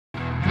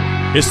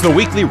It's the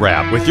weekly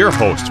wrap with your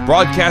host,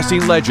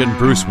 broadcasting legend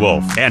Bruce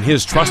Wolf, and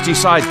his trusty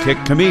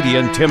sidekick,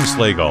 comedian Tim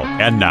Slagle.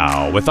 And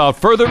now, without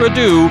further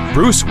ado,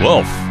 Bruce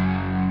Wolf.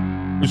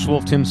 Bruce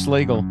Wolf, Tim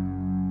Slagle,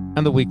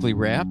 on the weekly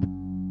wrap.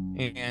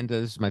 And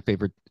this is my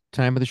favorite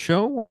time of the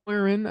show,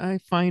 wherein I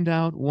find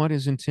out what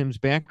is in Tim's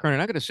background.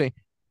 And I'm going to say,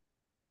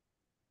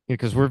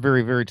 because we're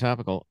very, very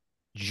topical,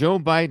 Joe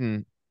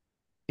Biden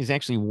is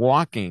actually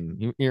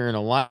walking. You're in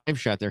a live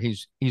shot there.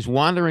 He's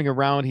wandering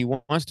around. He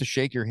wants to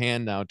shake your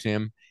hand now,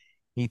 Tim.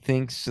 He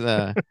thinks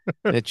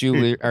that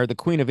you are the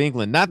Queen of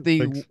England, not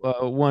the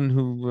one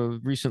who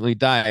recently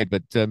died,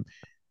 but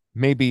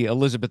maybe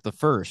Elizabeth I.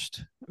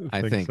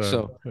 I think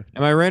so.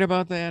 Am I right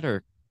about that?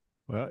 Or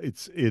well,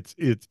 it's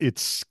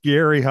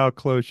scary how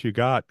close you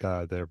got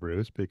there,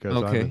 Bruce, because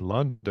I'm in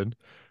London,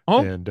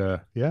 and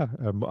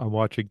I'm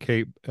watching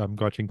Kate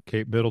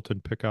Middleton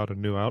pick out a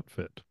new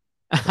outfit.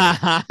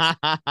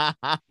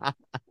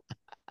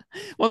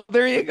 Well,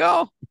 there you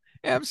go.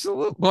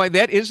 Absolutely. Boy,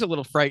 that is a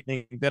little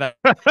frightening that I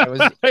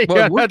was.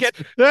 Boy,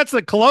 that's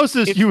the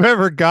closest you've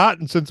ever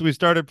gotten since we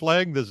started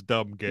playing this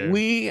dumb game.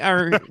 We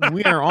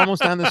are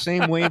almost on the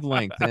same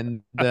wavelength.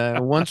 And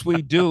once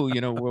we do,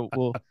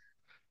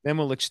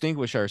 we'll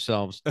extinguish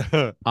ourselves.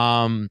 Yeah.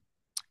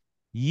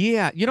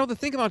 The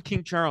thing about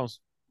King Charles,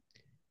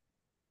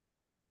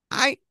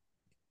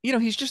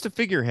 he's just a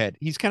figurehead.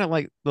 He's kind of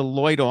like the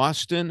Lloyd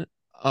Austin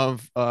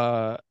of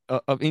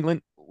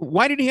England.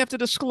 Why did he have to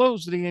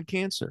disclose that he had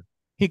cancer?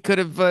 He could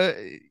have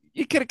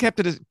kept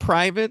it as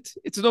private.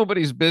 It's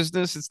nobody's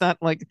business. It's not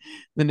like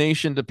the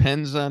nation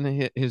depends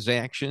on his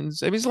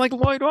actions. I mean, he's like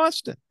Lloyd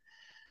Austin.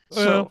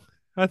 Well,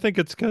 I think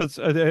it's because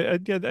there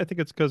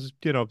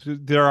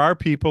are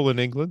people in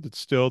England that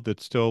still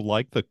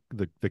like the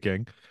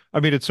king. I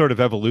mean, it's sort of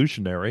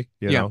evolutionary.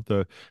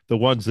 The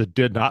ones that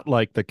did not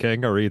like the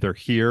king are either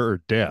here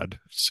or dead.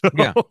 So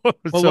yeah.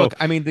 Well, look,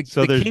 I mean,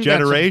 there's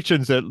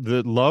generations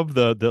that love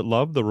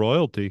the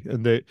royalty,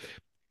 and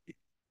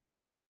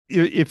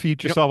if he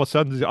just all of a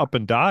sudden up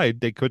and died,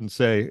 they couldn't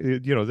say,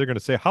 they're going to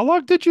say, how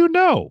long did you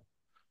know?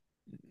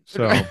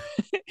 So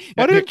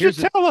why didn't you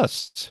tell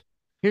us?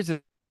 Here's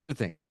the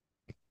thing.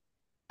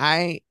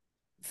 I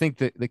think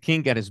that the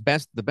king got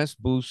the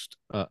best boost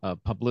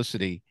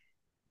publicity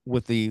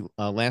with the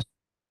last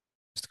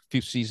few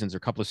seasons or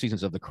couple of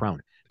seasons of The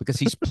Crown, because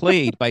he's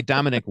played by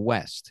Dominic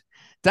West.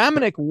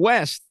 Dominic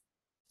West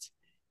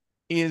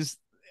is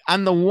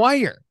on The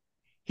Wire.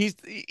 He's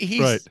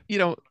right.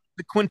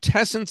 The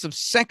quintessence of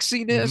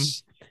sexiness.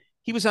 Mm-hmm.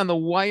 He was on The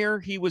Wire.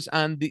 He was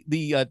on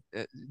the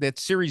that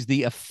series,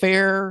 The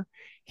Affair.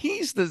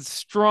 He's the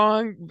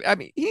strong. I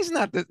mean, he's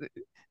not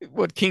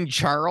what King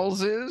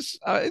Charles is.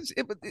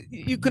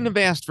 You couldn't have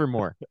asked for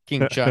more,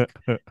 King Chuck.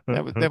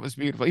 That was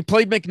beautiful. He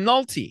played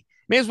McNulty.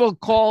 May as well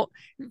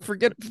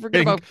forget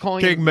about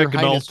calling King your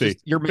McNulty.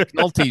 Your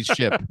McNulty's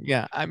ship.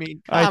 Yeah, I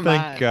mean,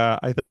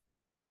 I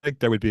think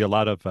there would be a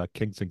lot of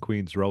kings and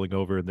queens rolling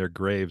over in their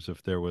graves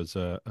if there was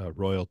a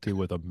royalty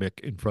with a Mick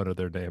in front of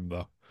their name,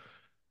 though.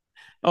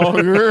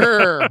 Oh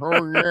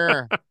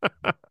yeah.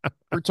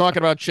 We're talking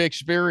about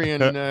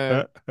Shakespearean.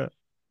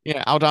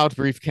 Out,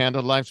 brief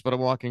candle, life's but a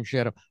walking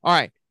shadow. All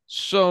right,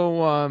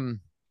 so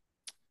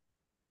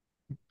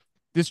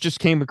this just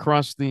came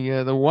across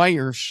the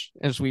wires,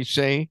 as we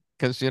say,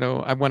 because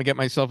I want to get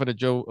myself into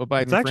Joe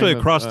Biden. It's actually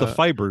across the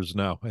fibers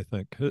now. I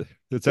think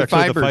it's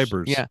actually the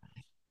fibers. Yeah.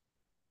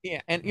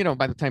 Yeah, and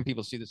by the time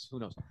people see this, who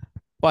knows?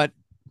 But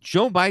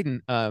Joe Biden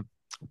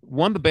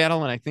won the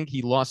battle, and I think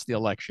he lost the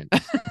election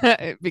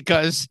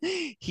because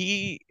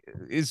he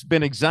has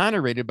been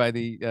exonerated by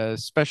the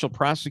special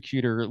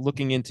prosecutor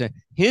looking into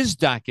his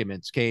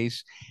documents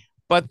case.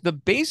 But the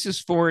basis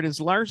for it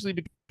is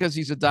largely because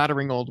he's a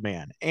doddering old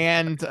man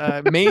and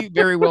may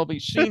very well be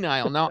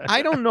senile. Now,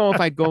 I don't know if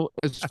I'd go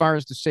as far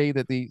as to say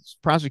that the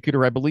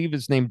prosecutor, I believe,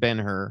 is named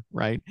Ben-Hur,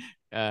 right?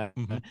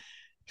 Mm-hmm.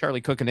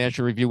 Charlie Cook in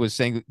National Review was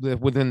saying that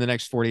within the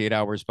next 48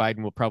 hours,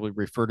 Biden will probably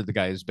refer to the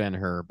guy as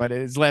Ben-Hur, but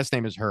his last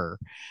name is Hur.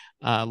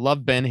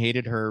 Loved Ben,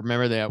 hated her.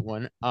 Remember that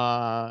one?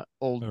 Or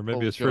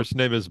maybe his first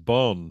name is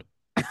Bone.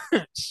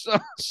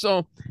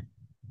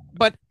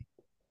 But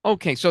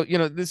okay. So,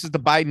 this is the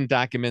Biden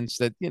documents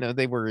that,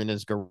 they were in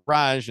his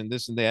garage and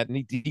this and that,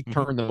 and he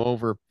turned them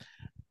over.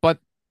 But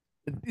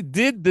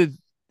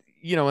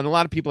and a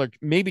lot of people are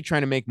maybe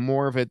trying to make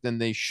more of it than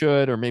they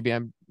should, or maybe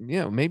I'm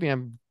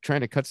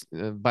trying to cut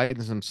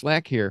Biden some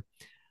slack here.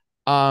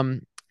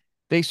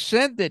 They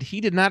said that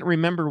he did not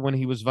remember when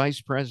he was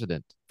vice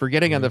president,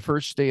 forgetting on the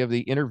first day of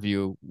the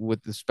interview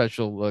with the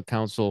special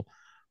counsel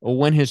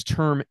when his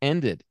term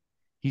ended.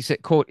 He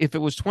said, quote, "If it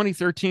was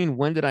 2013,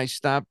 when did I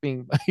stop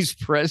being vice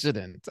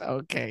president?"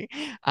 Okay.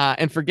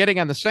 And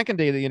forgetting on the second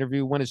day of the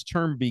interview when his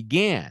term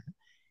began.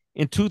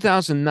 In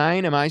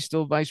 2009, am I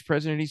still vice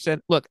president? He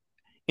said, look,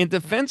 in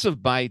defense of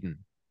Biden,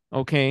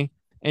 okay,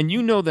 and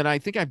that I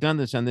think I've done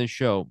this on this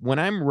show, when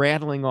I'm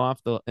rattling off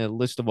the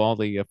list of all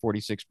the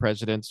 46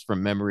 presidents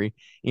from memory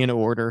in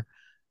order,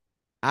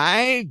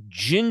 I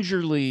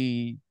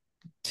gingerly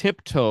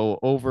tiptoe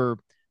over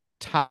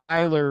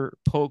Tyler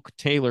Polk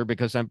Taylor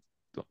because I'm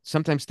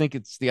sometimes think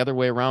it's the other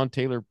way around,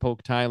 Taylor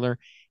Polk Tyler.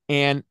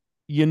 And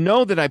you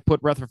know that I put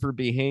Rutherford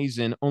B. Hayes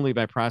in only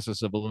by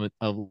process of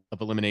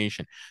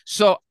elimination.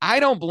 So I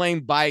don't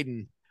blame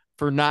Biden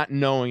for not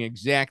knowing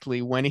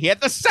exactly when he had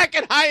the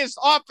second highest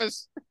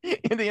office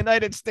in the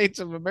United States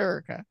of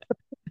America.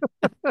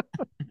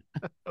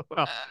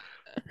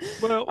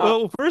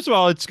 Well, first of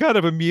all, it's kind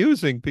of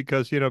amusing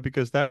because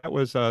that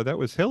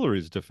was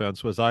Hillary's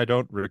defense was I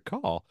don't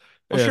recall,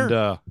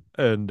 Sure.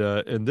 And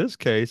in this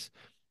case,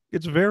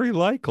 it's very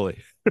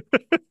likely.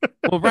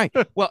 Well, right.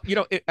 Well,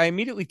 I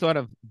immediately thought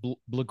of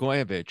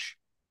Blagojevich,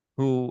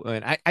 who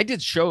and I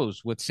did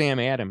shows with Sam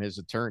Adam, his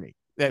attorney,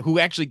 who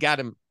actually got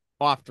him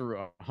off through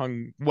a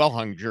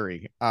hung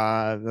jury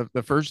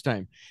the first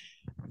time.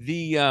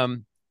 Basically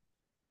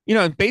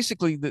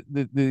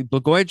the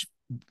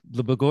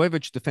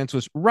Blagojevich defense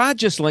was Rod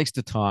just likes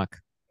to talk.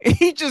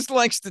 He just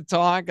likes to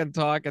talk and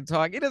talk and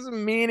talk. He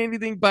doesn't mean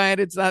anything by it.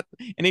 It's not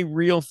any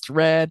real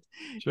threat.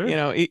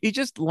 Sure. He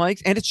just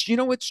likes, and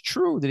it's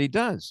true that he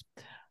does.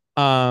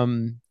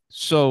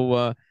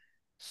 So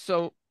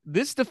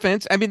this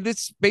defense, I mean,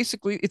 this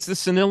basically it's the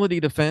senility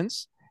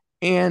defense,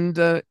 and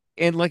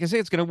like I say,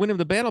 it's going to win him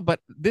the battle.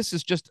 But this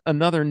is just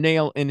another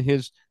nail in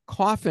his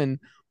coffin,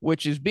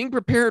 which is being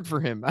prepared for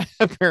him,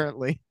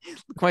 apparently,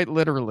 quite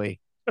literally.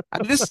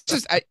 This is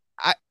just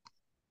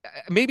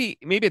maybe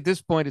at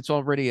this point it's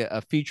already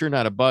a feature,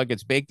 not a bug.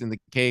 It's baked in the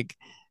cake.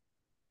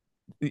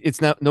 It's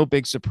no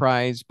big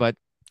surprise, but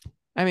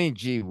I mean,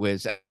 gee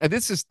whiz,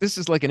 this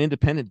is like an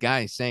independent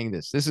guy saying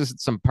this. This isn't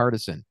some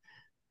partisan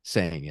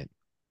saying it.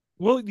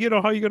 Well,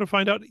 how are you going to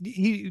find out?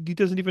 He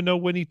doesn't even know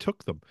when he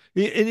took them.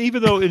 And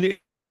even though, and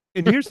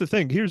here's the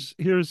thing. Here is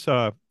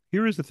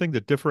the thing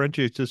that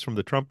differentiates this from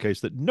the Trump case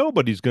that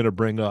nobody's going to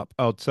bring up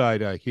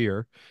outside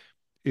here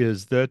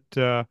is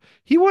that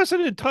he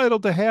wasn't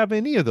entitled to have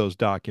any of those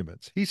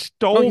documents. He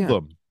stole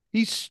them.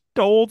 He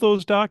stole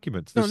those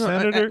documents. The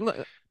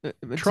senator.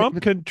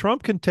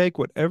 Trump can take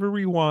whatever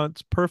he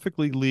wants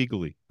perfectly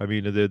legally. I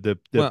mean, the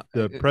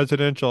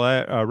Presidential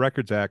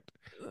Records Act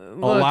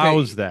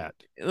allows that.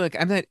 Look,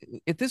 I'm not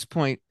at this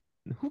point.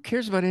 Who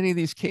cares about any of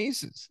these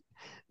cases?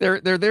 They're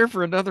there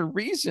for another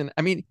reason.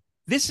 I mean,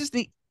 is this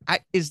the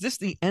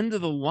end of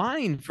the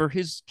line for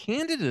his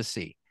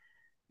candidacy?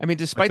 I mean,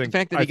 despite the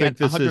fact that he got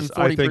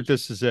 140. I think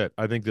this is it.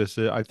 I think this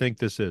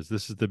is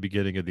the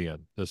beginning of the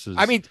end. This is.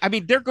 I mean,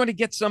 they're going to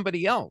get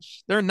somebody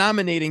else. They're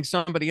nominating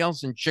somebody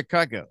else in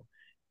Chicago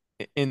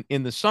in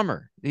the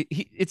summer.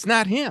 It's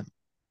not him.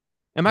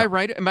 Am I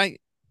right? Am I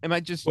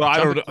just? Well, I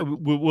don't know.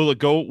 Will it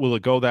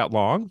go that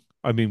long?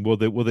 I mean, will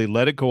they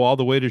let it go all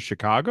the way to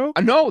Chicago?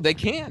 No, they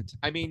can't.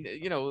 I mean,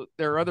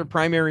 there are other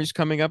primaries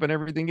coming up and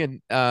everything,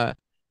 and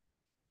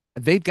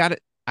they've got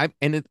it.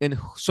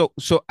 So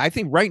I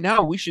think right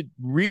now we should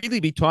really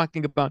be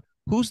talking about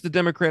who's the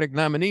Democratic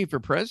nominee for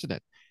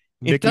president.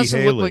 It doesn't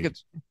Haley. Look like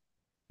it's.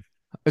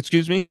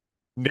 Excuse me,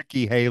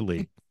 Nikki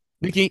Haley.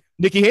 Nikki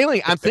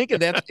Haley. I'm thinking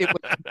that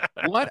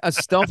what a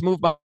stealth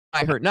move by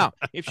her. Now,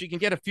 if she can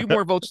get a few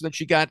more votes than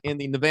she got in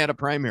the Nevada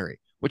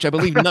primary, which I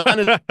believe none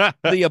of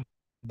the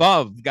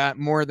above got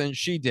more than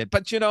she did,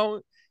 but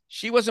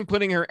she wasn't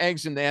putting her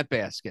eggs in that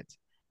basket.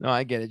 No,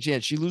 I get it. Yeah,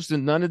 she lost to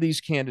none of these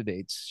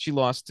candidates. She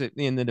lost it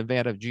in the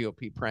Nevada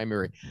GOP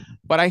primary.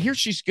 But I hear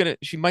she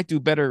might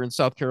do better in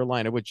South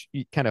Carolina, which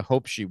you kind of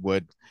hope she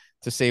would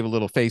to save a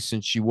little face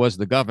since she was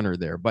the governor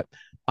there. But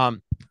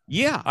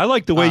yeah. I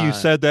like the way you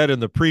said that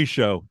in the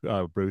pre-show,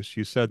 Bruce.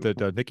 You said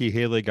that Nikki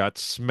Haley got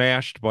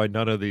smashed by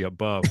none of the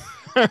above,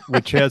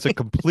 which has a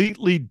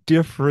completely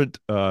different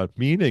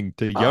meaning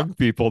to young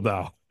people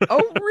now.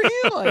 Oh,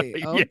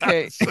 really?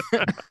 Okay.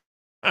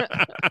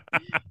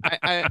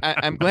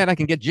 I'm glad I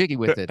can get jiggy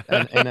with it,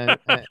 and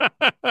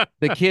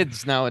the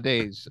kids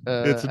nowadays.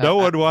 It's no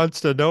one wants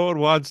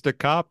to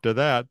cop to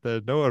that.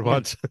 No one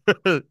wants.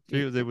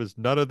 It was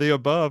none of the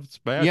above.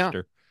 Smashed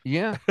her.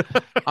 Yeah.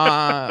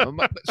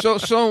 So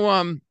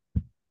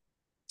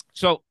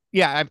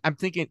yeah. I'm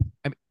thinking.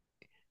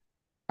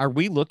 Are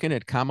we looking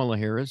at Kamala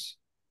Harris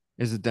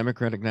as a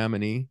Democratic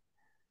nominee?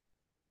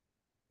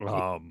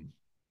 How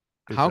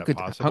could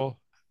possible?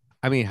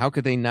 How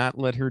could they not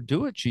let her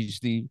do it? She's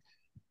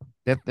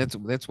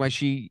that's why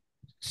she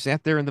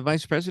sat there in the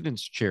vice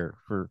president's chair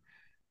for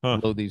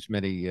these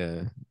many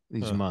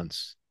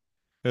months.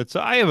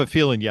 I have a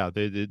feeling,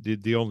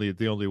 the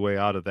only way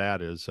out of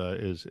that is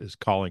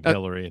calling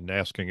Hillary and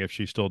asking if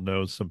she still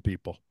knows some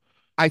people.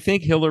 I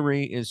think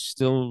Hillary is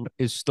still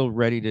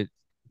ready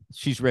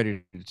she's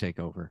ready to take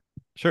over.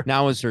 Sure.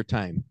 Now is her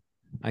time.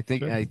 I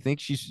think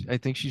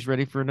she's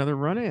ready for another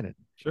run at it.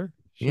 Sure.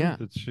 Yeah,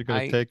 she's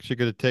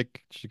gonna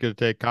take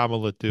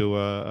Kamala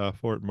to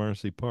Fort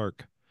Marcy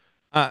Park.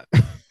 Wait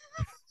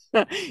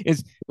a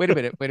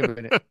minute.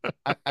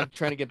 I'm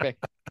trying to get back.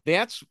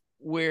 That's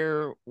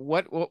where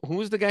who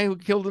was the guy who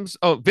killed him?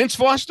 Oh, Vince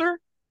Foster.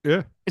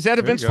 Yeah, is that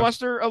a Vince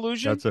Foster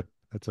illusion?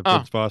 That's a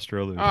Vince Foster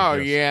illusion. Oh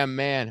yes. Yeah,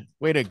 man,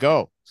 way to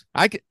go!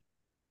 I could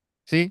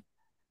see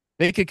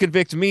they could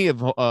convict me of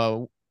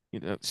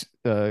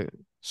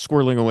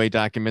squirreling away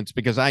documents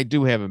because I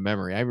do have a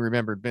memory. I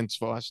remembered Vince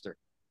Foster.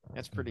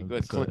 That's pretty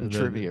good Clinton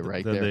trivia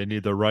right then there. They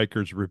need the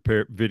Rikers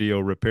video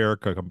repair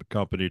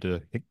company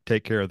to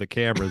take care of the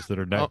cameras that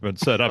are not been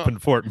set up in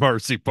Fort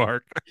Marcy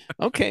Park.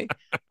 Okay.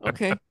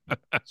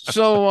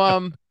 So,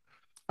 all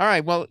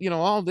right. Well,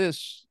 all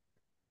this,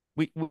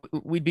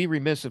 we'd be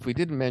remiss if we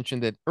didn't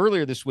mention that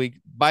earlier this week,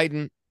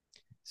 Biden,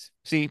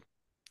 see,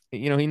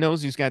 he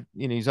knows he's got,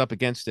 he's up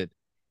against it.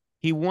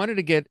 He wanted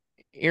to get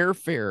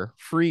airfare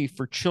free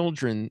for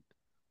children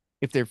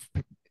if they're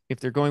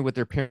going with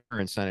their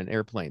parents on an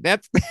airplane.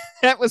 That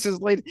was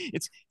his latest.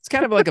 It's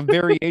kind of like a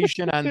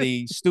variation on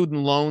the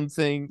student loan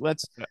thing.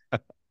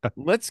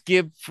 Let's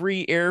give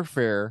free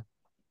airfare.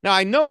 Now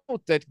I know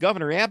that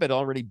Governor Abbott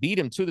already beat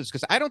him to this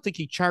because I don't think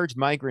he charged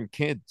migrant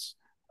kids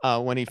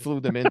when he flew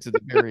them into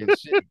the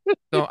various cities.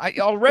 So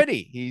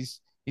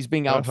he's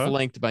being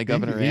outflanked by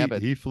Governor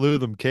Abbott. He flew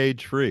them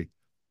cage free.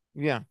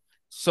 Yeah.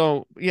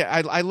 So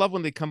I love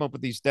when they come up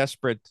with these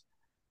desperate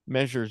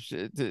measures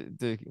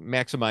to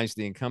maximize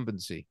the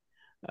incumbency.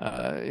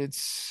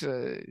 It's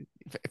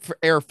for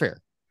airfare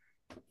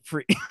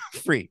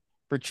free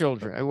for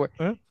children.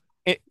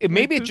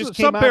 Maybe it just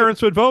some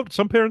parents would vote.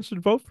 Some parents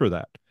would vote for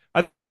that.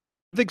 I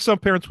think some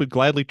parents would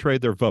gladly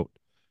trade their vote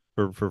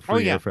for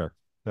free airfare.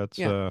 That's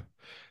and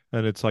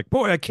it's like,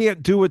 boy, I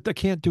can't do it. I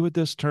can't do it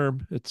this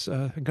term. It's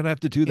I'm gonna have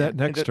to do that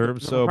next term.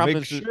 So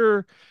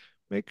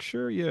make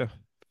sure you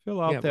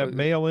fill out that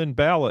mail-in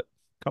ballot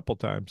a couple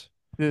times.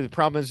 The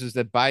problem is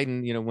that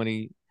Biden, when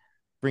he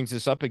brings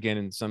this up again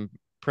in some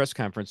press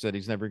conference that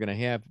he's never going to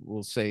have,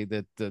 will say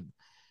that the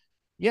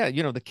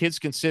kids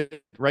can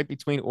sit right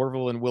between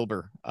Orville and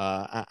Wilbur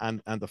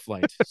on the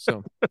flight.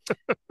 So,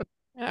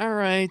 all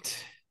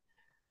right.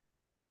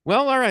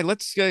 Well, all right.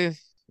 Let's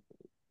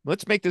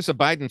make this a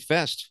Biden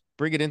fest.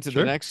 Bring it into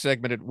the next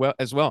segment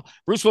as well.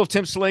 Bruce Wolf,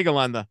 Tim Slagle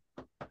on the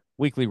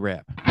Weekly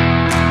Wrap.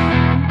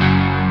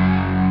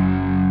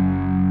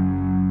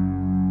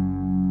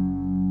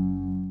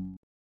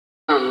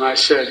 And I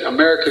said,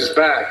 America's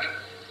back.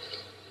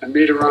 And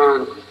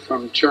Mitterrand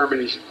from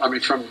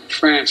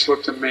France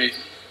looked at me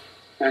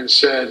and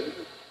said,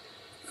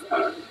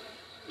 why,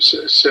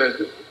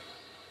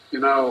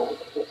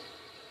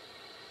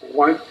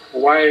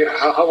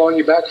 how long are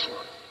you back for?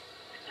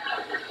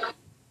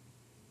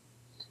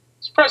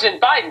 It's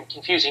President Biden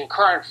confusing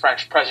current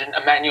French President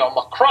Emmanuel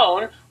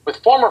Macron with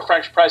former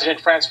French President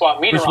Francois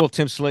Mitterrand. Bruce Wolf,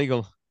 Tim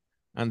Slagle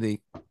on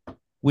the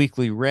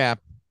Weekly Wrap.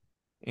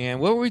 And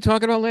what were we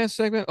talking about last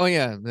segment? Oh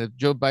yeah, the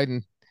Joe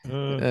Biden.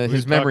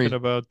 His memory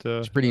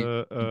is pretty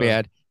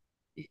bad.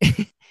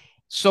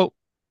 So,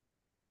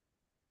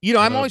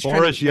 I'm always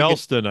Boris trying to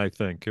Yeltsin. I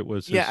think it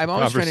was his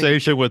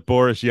conversation with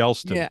Boris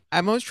Yeltsin. Yeah,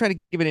 I'm always trying to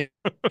give an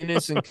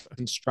innocent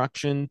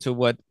construction to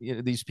what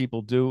these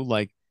people do.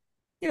 Like,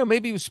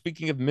 maybe he was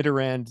speaking of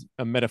Mitterrand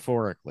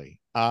metaphorically.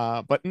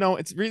 But no,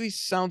 it really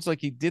sounds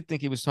like he did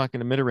think he was talking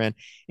to Mitterrand,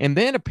 and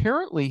then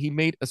apparently he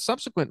made a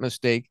subsequent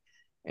mistake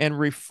and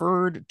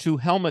referred to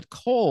Helmut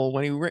Kohl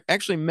when he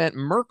actually meant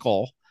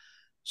Merkel.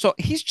 So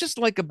he's just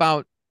like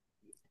about,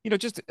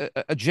 just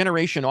a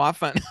generation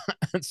off on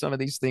some of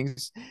these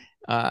things.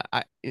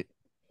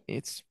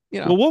 It's.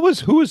 Well,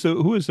 was it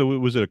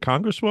a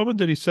congresswoman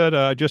that he said,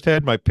 I just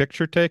had my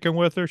picture taken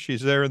with her?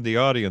 She's there in the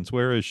audience.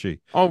 Where is she?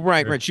 Oh,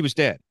 right. She was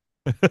dead.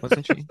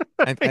 Wasn't she?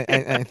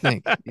 I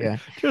think. Yeah.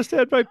 Just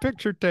had my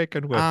picture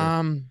taken with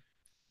her.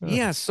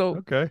 Yeah. So.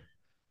 Okay.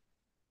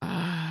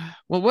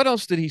 Well, what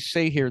else did he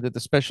say here that the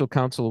special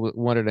counsel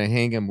wanted to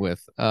hang him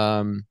with?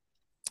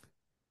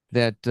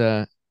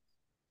 That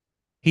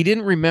he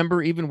didn't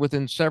remember even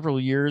within several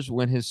years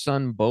when his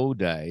son Bo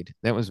died.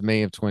 That was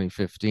May of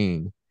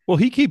 2015. Well,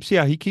 he keeps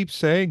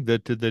saying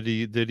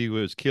that he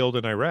was killed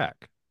in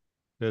Iraq.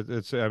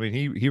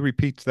 He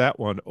repeats that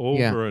one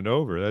over and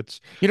over.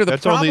 That's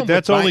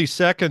only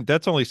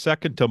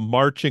second to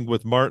marching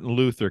with Martin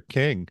Luther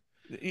King.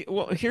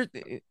 Well,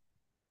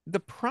 the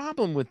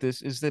problem with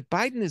this is that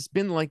Biden has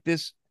been like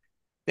this.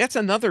 That's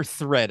another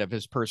thread of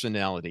his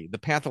personality, the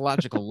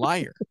pathological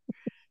liar.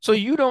 So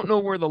you don't know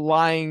where the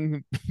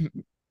lying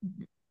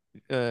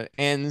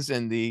ends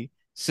and the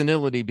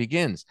senility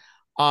begins.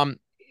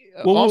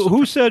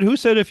 Who said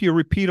if you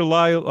repeat a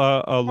lie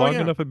long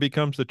enough it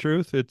becomes the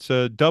truth? It's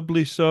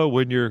doubly so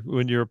when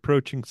you're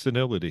approaching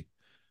senility.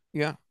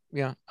 Yeah.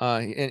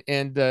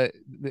 And a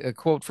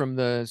quote from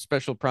the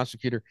special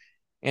prosecutor.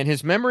 And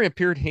his memory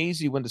appeared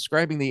hazy when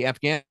describing the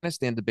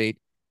Afghanistan debate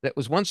that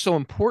was once so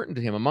important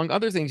to him. Among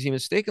other things, he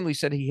mistakenly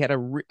said he had a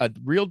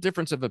real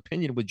difference of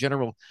opinion with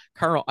General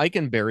Carl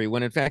Eikenberry,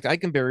 when in fact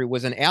Eikenberry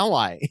was an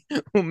ally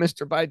whom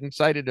Mr. Biden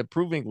cited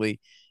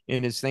approvingly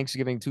in his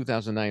Thanksgiving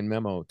 2009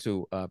 memo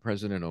to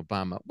President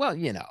Obama. Well,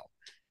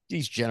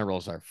 these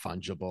generals are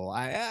fungible.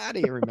 How do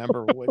you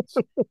remember what's?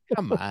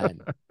 Come on.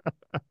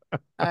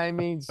 I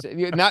mean,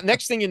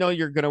 next thing you know,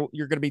 you're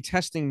gonna be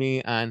testing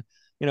me on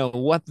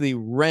what the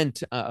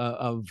rent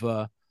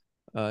of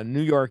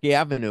New York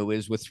Avenue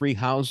is with 3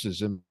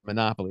 houses in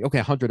Monopoly. Okay,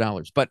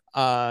 $100, but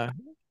I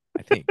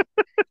think,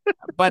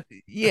 but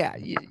yeah,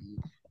 I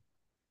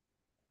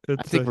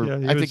think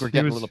we're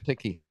getting a little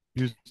picky.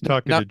 He was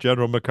talking to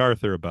General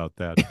MacArthur about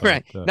that.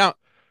 Right now,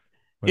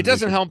 It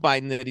doesn't help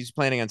Biden that he's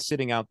planning on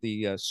sitting out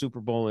the Super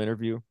Bowl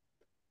interview.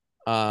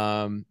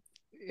 And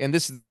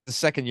this is the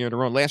second year in a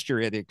row. Last year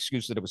he had the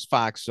excuse that it was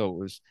Fox, so it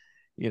was,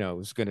 it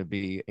was going to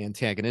be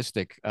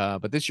antagonistic.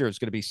 But this year it's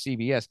going to be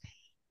CBS.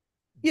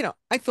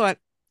 I thought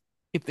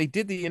if they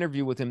did the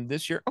interview with him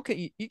this year,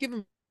 okay, you give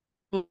him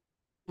a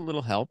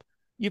little help.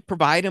 You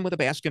provide him with a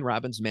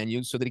Baskin-Robbins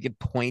menu so that he could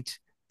point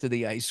to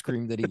the ice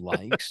cream that he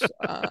likes.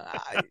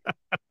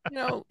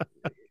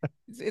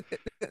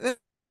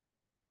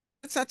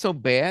 It's not so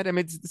bad. I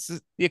mean, this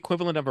is the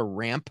equivalent of a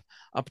ramp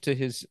up to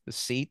his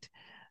seat.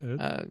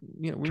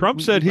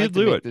 Trump said he'd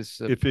do it.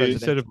 If he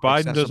said if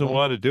Biden doesn't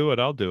want to do it,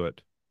 I'll do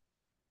it.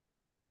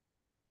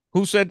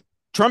 Who said?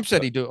 Trump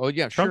said he'd do it. Oh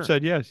yeah, Trump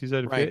said yes. He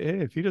said,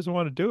 if he doesn't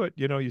want to do it,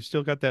 you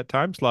still got that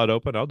time slot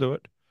open. I'll do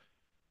it.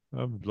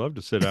 I'd love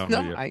to sit down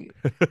with you.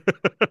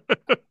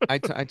 I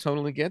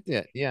totally get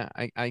that. Yeah,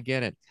 I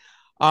get it.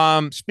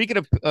 Speaking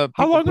of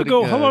how long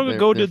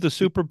ago did the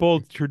Super Bowl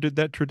did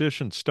that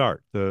tradition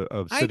start?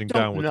 Of sitting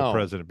down with the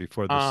president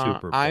before the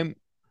Super Bowl.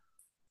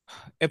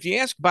 If you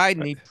ask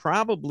Biden, he'd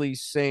probably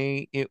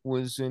say it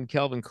was in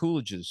Calvin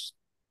Coolidge's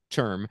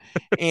term.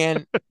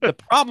 And the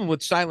problem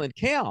with Silent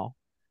Cal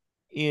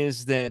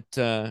is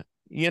that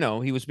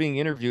he was being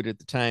interviewed at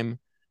the time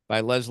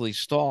by Leslie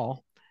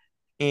Stahl,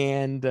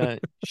 and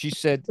she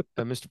said,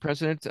 "Mr.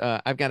 President,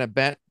 I've got a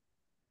bet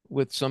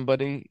with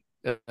somebody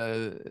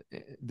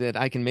that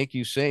I can make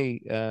you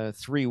say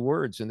 3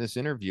 words in this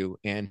interview,"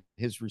 and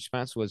his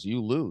response was,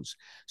 "You lose."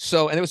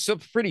 So, and it was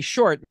pretty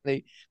short. They,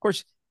 of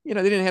course, they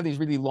didn't have these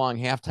really long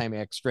halftime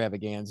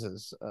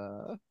extravaganzas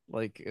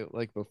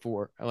like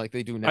before, like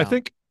they do now. I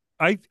think,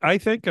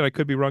 and I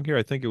could be wrong here,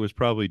 I think it was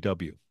probably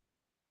W.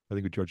 I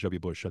think with George W.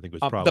 Bush, I think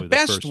it was probably the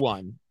best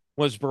one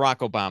was Barack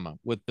Obama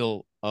with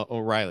Bill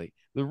O'Reilly.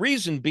 The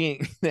reason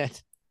being that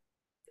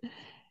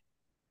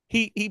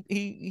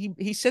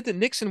he said that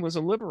Nixon was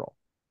a liberal,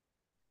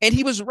 and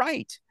he was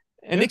right.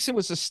 And Nixon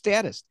was a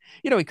statist.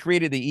 He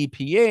created the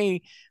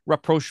EPA,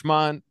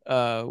 rapprochement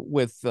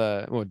with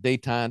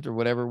détente or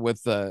whatever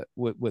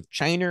with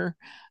China,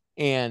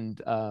 and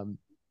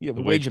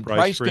wage and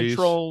price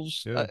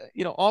controls.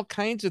 All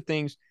kinds of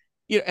things.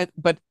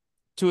 But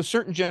to a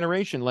certain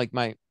generation, like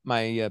my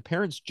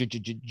parents'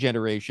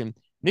 generation,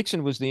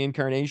 Nixon was the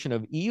incarnation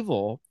of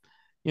evil.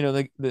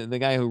 The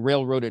guy who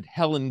railroaded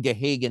Helen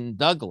Gahagan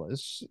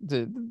Douglas,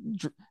 to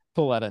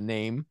pull out a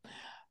name,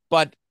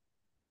 but.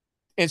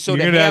 And so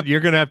you're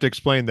gonna have to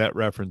explain that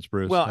reference,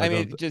 Bruce. Well, I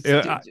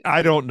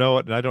don't know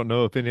it, and I don't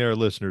know if any of our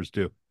listeners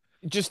do.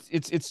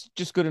 It's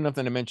just good enough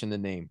that I mention the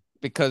name,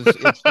 because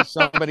it's just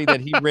somebody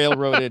that he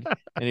railroaded,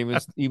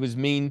 and he was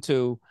mean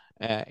to,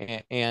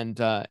 and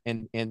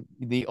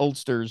the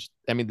oldsters.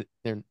 I mean,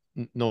 they're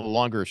no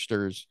longer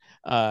stirs.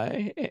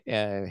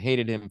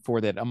 Hated him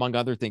for that, among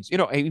other things. He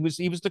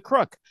was the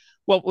crook.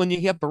 Well, when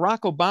you have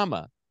Barack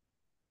Obama,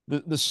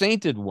 the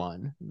sainted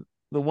one,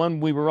 the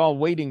one we were all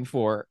waiting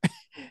for.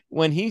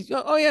 When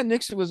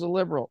Nixon was a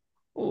liberal.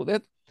 Oh,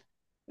 that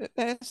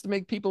has to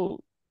make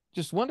people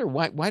just wonder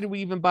why do we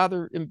even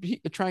bother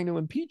trying to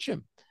impeach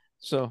him?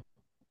 So,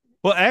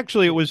 well,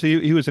 actually, it was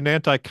he was an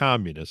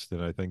anti-communist,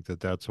 and I think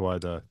that's why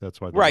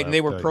right, and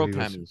they were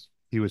pro-communist.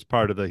 He was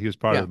part of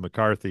the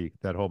McCarthy,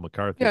 that whole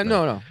McCarthy. Yeah, thing.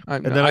 no.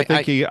 And then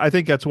I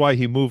think that's why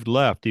he moved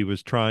left. He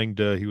was trying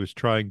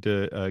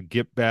to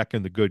get back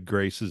in the good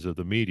graces of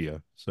the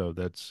media. So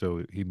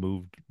he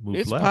moved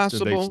it's left,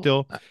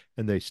 possible.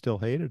 and they still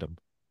hated him.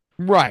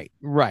 Right.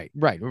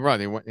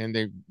 They went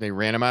and they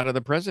ran him out of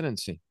the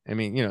presidency. I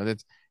mean,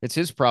 it's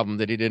his problem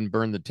that he didn't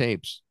burn the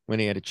tapes when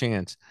he had a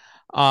chance.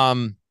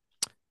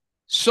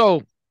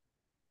 So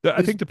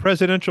I think the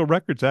Presidential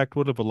Records Act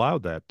would have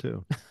allowed that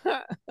too.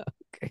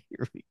 Okay,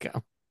 here we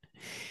go.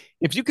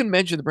 If you can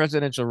mention the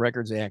Presidential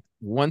Records Act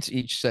once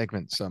each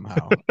segment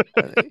somehow,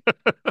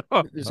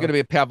 there's going to be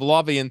a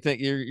Pavlovian thing.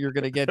 You're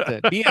going to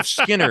get B.F.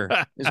 Skinner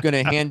is going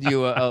to hand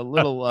you a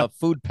little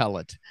food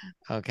pellet.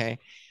 Okay,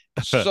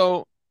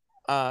 so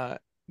I'm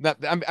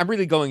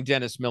really going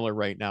Dennis Miller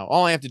right now.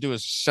 All I have to do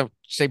is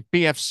say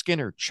B.F.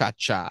 Skinner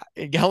cha-cha,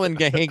 Helen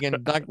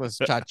Gahagan Douglas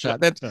cha-cha.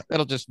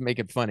 That'll just make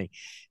it funny.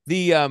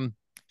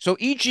 So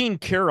E. Jean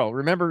Carroll,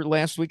 remember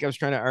last week I was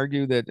trying to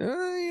argue that,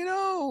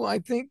 I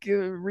think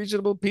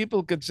reasonable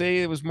people could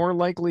say it was more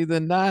likely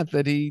than not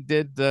that he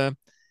did,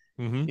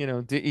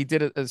 he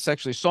did a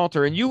sexually assault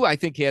her. And you, I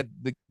think, had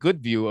the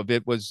good view of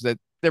it, was that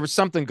there was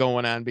something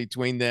going on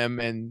between them,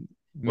 and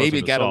maybe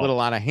it got a little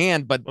out of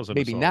hand, but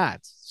maybe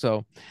not.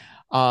 So,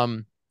 but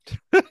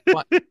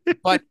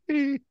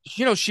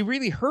she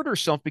really hurt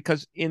herself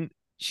because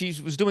she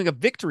was doing a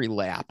victory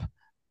lap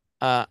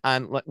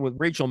with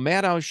Rachel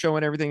Maddow's show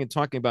and everything, and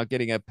talking about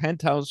getting a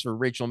penthouse for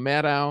Rachel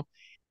Maddow.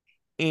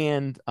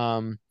 And,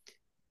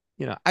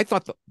 I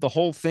thought the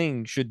whole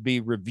thing should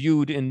be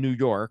reviewed in New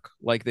York,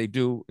 like they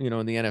do,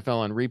 in the NFL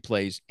on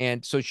replays.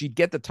 And so she'd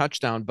get the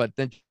touchdown, but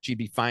then she'd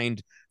be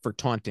fined for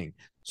taunting.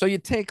 So you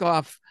take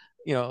off,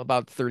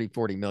 about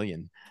 30-40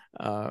 million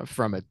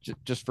from it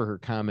just for her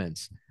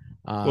comments.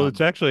 Well,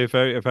 it's actually, if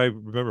I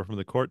remember from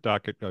the court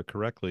docket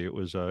correctly, it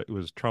was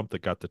Trump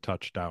that got the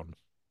touchdown.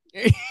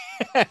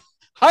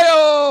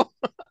 Hi-oh!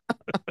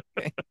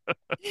 Okay.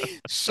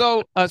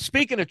 So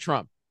speaking of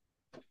Trump,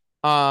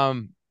 I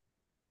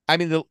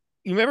mean, you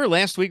remember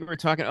last week we were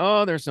talking,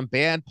 oh, there's some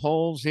bad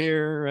polls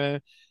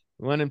here.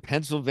 One in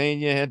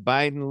Pennsylvania had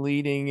Biden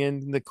leading,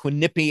 and the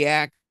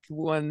Quinnipiac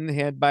one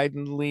had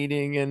Biden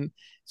leading, and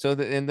so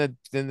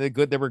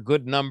there were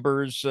good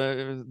numbers,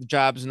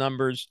 jobs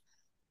numbers.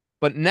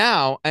 But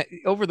now,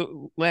 over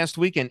the last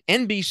weekend,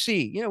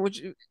 NBC,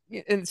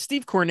 and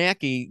Steve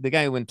Kornacki, the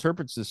guy who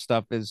interprets this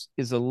stuff, is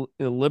a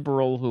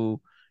liberal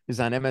who is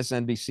on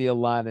MSNBC a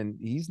lot, and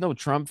he's no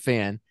Trump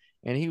fan.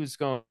 And he was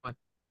going, I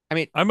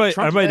mean, I might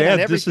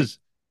add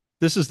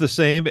this is the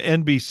same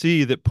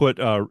NBC that put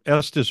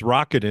Estes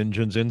rocket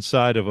engines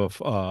inside of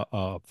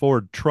a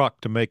Ford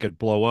truck to make it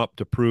blow up,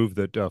 to prove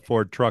that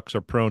Ford trucks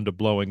are prone to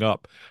blowing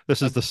up.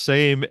 This is the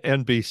same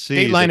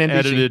NBC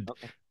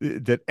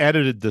that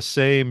edited the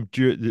same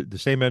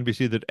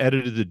NBC that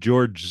edited the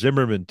George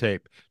Zimmerman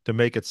tape to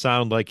make it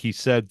sound like he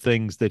said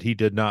things that he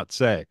did not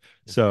say.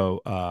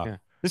 So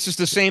this is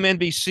the same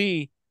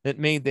NBC that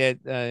made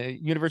that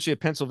University of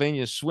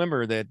Pennsylvania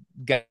swimmer, that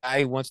guy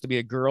who wants to be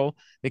a girl.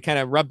 They kind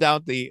of rubbed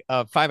out the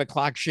 5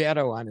 o'clock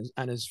shadow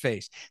on his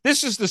face.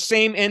 This is the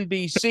same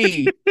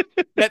NBC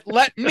that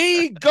let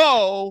me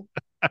go.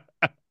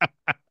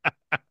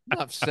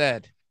 Enough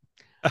said.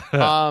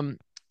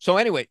 So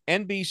anyway,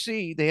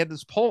 NBC, they had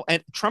this poll,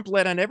 and Trump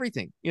led on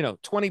everything.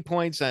 20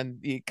 points on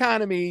the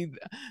economy,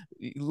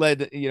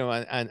 led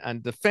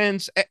on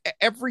defense,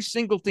 every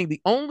single thing.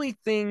 The only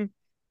thing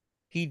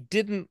he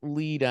didn't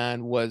lead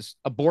on was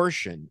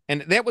abortion,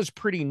 and that was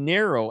pretty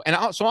narrow.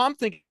 And so I'm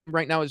thinking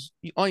right now is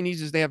all he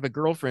needs is to have a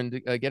girlfriend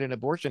to get an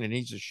abortion, and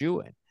he's a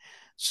shoo-in.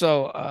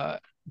 So,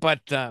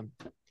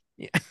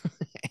 yeah.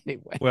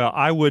 Anyway. Well,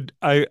 I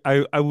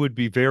would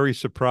be very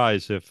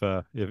surprised if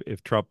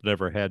Trump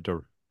never had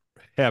to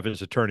have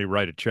his attorney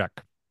write a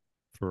check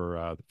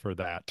for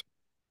that.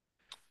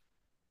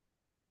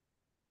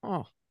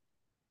 Oh,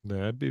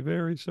 I'd be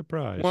very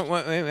surprised.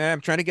 I'm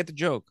trying to get the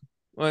joke.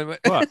 What?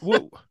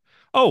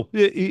 Oh,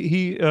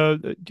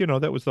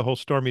 that was the whole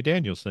Stormy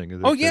Daniels thing. His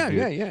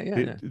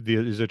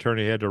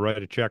attorney had to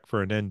write a check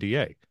for an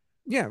NDA.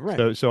 Yeah,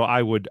 right. So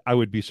I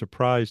would be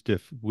surprised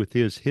if, with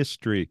his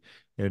history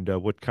and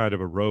what kind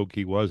of a rogue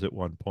he was at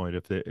one point,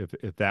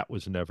 if that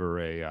was never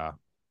a.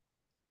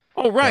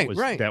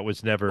 Right. That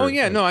was never. Oh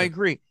yeah, no, I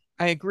agree.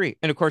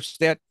 And of course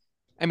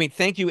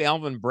thank you,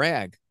 Alvin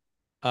Bragg,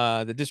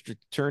 the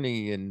district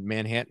attorney in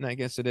Manhattan, I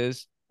guess it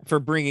is, for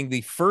bringing the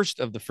first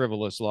of the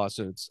frivolous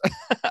lawsuits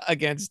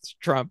against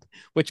Trump,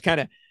 which kind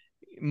of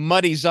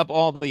muddies up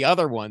all the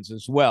other ones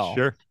as well.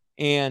 Sure.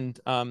 And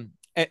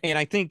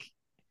I think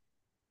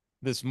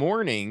this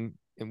morning,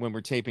 when we're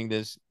taping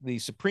this, the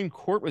Supreme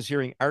Court was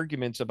hearing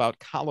arguments about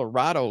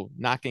Colorado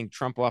knocking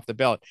Trump off the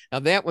ballot. Now,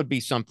 that would be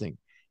something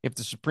if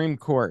the Supreme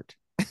Court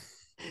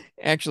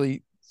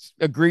actually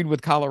agreed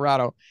with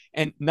Colorado.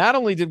 And not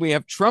only did we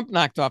have Trump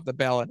knocked off the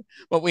ballot,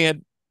 but we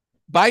had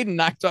Biden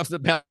knocked off the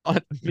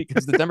ballot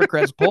because the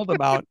Democrats pulled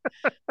him out.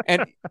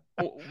 And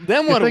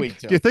then what do we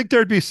do? Do you think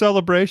there'd be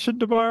celebration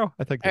tomorrow?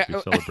 I think there'd be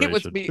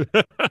celebration.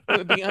 It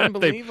would be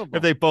unbelievable.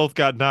 If they both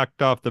got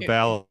knocked off the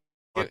ballot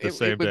at the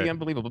same day. It would be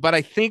unbelievable. But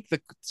I think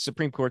the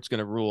Supreme Court's going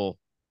to rule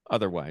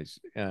otherwise.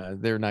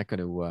 They're not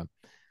going to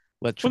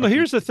let Trump. Well, no,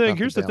 here's the thing.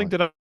 Here's the thing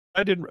that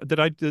I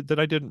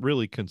didn't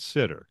really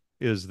consider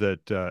is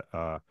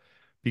that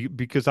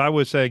because I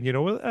was saying,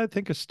 I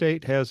think a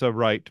state has a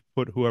right to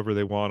put whoever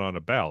they want on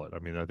a ballot. I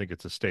mean, I think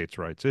it's a states'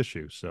 rights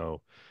issue.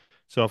 So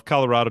if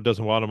Colorado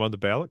doesn't want them on the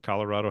ballot,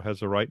 Colorado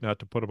has a right not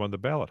to put them on the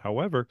ballot.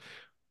 However,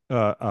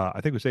 I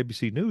think it was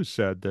ABC News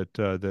said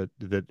that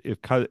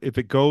if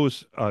it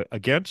goes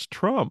against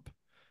Trump,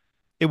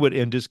 it would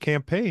end his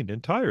campaign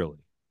entirely,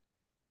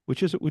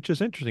 which is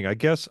interesting. I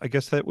guess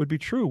that would be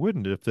true,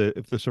 wouldn't it?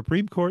 If the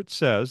Supreme Court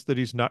says that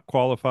he's not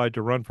qualified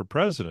to run for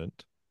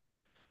president,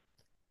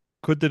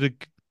 could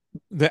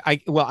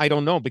I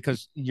don't know,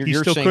 because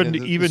you're saying couldn't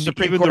that the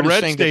Supreme Court is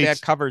saying that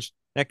covers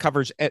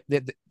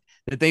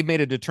that they've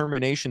made a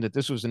determination that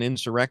this was an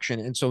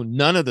insurrection, and so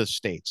none of the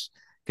states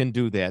can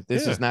do that.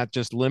 This is not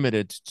just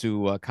limited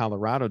to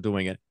Colorado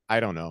doing it. I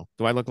don't know.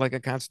 Do I look like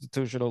a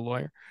constitutional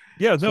lawyer?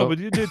 Yeah, no, but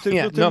it's an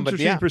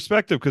interesting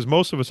perspective, because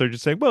most of us are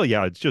just saying, well,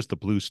 yeah, it's just the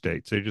blue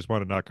states. They just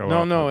want to knock out.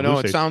 No.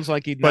 It sounds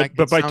like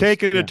but by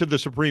taking it to the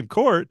Supreme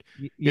Court,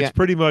 it's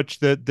pretty much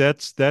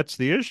that's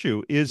the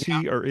issue. Is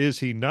he or is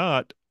he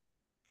not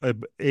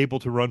able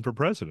to run for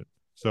president?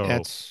 So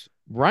that's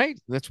right.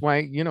 That's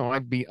why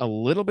I'd be a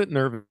little bit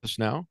nervous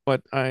now,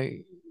 but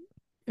and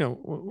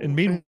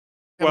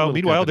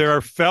meanwhile, there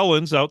are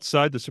felons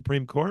outside the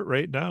Supreme Court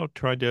right now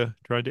trying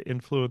to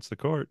influence the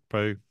court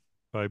by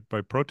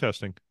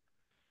protesting.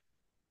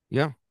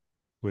 Yeah.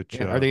 Which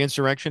are they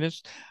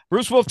insurrectionists?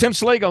 Bruce Wolf, Tim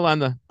Slagle on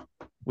the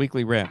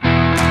Weekly Wrap.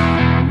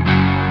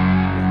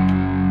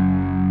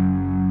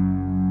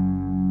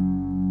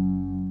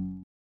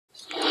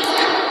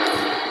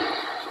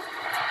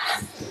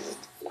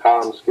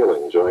 Tom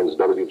Skilling joins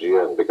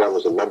WGN,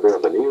 becomes a member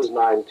of the News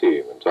 9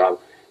 team. And Tom,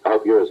 I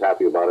hope you're as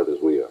happy about it as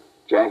we are.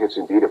 Jack, it's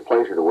indeed a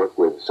pleasure to work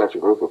with such a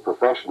group of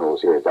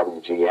professionals here at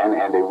WGN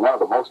and in one of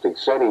the most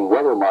exciting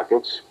weather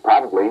markets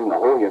probably in the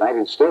whole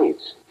United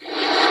States.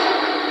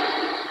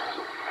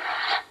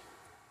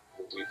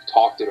 We've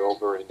talked it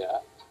over, and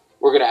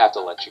we're going to have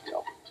to let you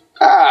go.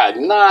 Ah,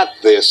 not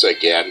this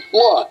again.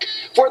 Look,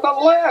 for the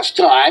last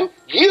time,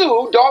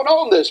 you don't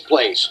own this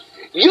place.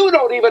 You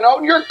don't even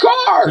own your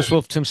car. Bruce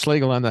Wolf, Tim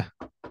Slagle on the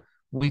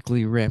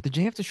weekly wrap. Did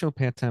you have to show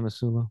Pat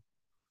Tomasulo?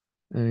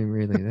 I mean,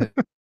 really,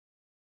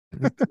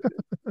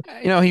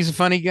 he's a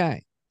funny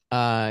guy.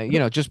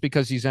 Just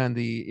because he's on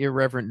the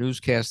irreverent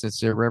newscast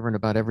that's irreverent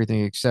about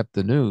everything except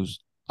the news.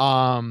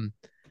 I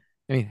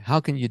mean, how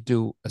can you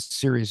do a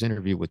serious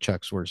interview with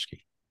Chuck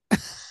Swirsky?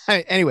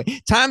 Anyway,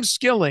 Tom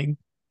Skilling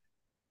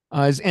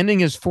is ending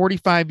his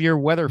 45-year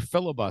weather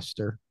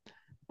filibuster.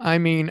 I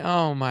mean,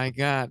 oh my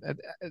God,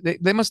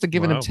 they must have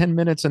given him 10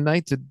 minutes a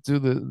night to do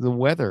the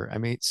weather. I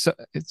mean,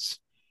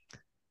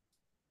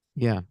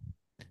 yeah.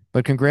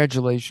 But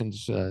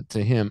congratulations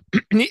to him.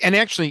 And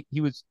actually,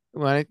 he was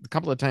a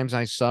couple of times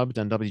I subbed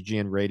on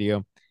WGN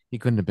radio. He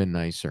couldn't have been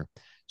nicer,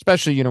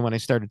 especially when I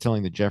started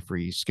telling the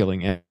Jeffrey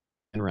Skilling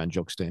Enron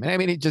jokes to him. I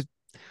mean, he just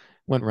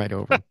went right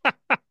over.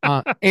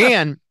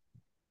 And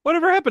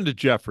whatever happened to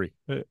Jeffrey?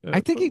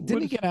 I think he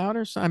get out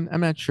or something.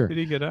 I'm not sure. Did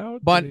he get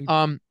out? But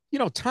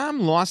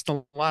Tom lost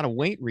a lot of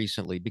weight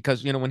recently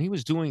because when he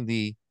was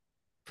doing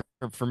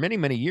for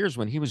many years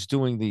when he was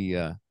doing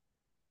the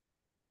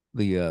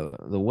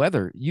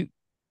weather,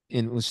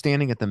 was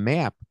standing at the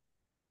map.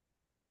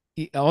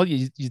 All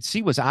you'd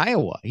see was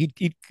Iowa. He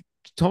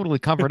totally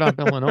covered up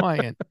Illinois,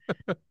 and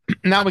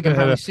now we can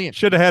hardly see him.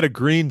 Should have had a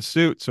green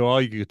suit, so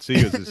all you could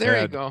see was his there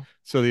head. You go.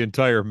 So the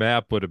entire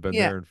map would have been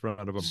there in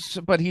front of him.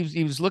 But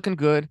he was looking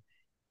good.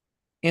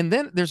 And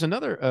then there's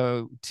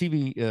another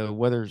TV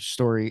weather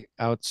story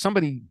out.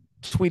 Somebody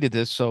tweeted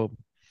this, so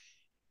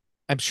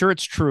I'm sure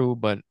it's true,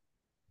 but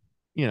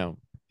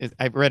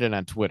I've read it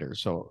on Twitter.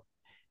 So.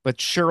 But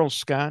Cheryl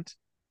Scott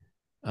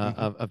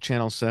of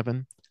Channel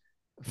 7,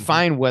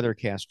 fine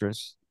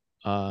weathercastress.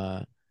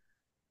 That's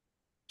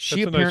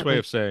a nice way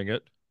of saying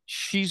it.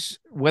 She's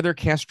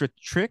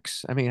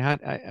weathercastratrix. I mean,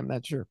 I'm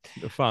not sure.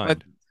 Fine.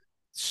 But,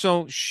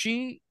 so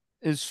she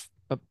is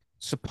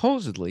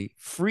supposedly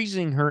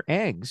freezing her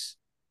eggs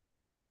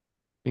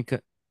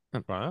because.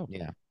 Wow.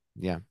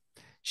 Yeah.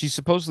 She's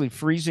supposedly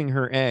freezing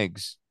her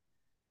eggs.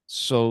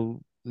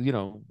 So,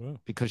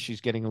 because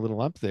she's getting a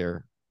little up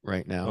there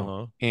right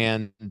now.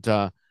 And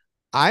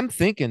I'm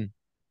thinking,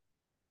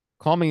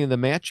 call me the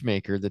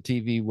matchmaker, the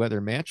TV weather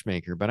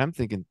matchmaker, but I'm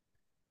thinking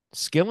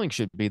Skilling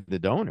should be the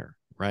donor,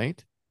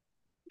 right?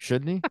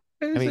 Shouldn't he?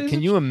 I mean,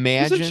 can you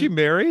imagine? Isn't she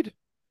married?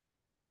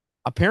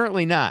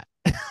 Apparently not.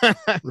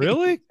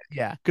 Really?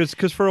 Yeah.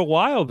 Because for a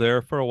while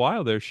there,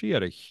 she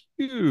had a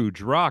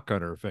huge rock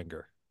on her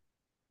finger.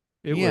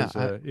 It was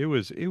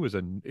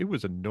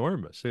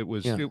enormous. It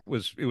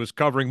was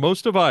covering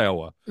most of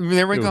Iowa.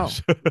 There we go.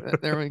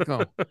 There we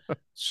go.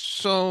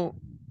 So,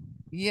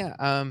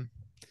 can't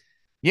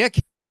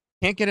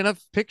get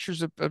enough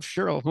pictures of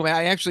Cheryl, who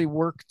I actually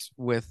worked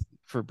with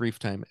for a brief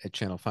time at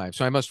Channel 5.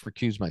 So I must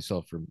recuse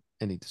myself from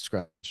any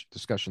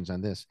discussions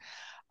on this.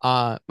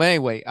 But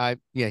anyway,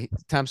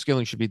 Tom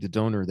Skilling should be the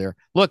donor there.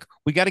 Look,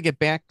 we got to get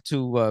back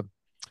to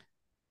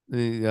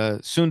the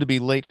soon-to-be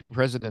late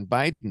President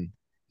Biden.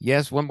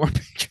 Yes, one more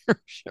picture of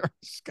Cheryl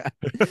Scott.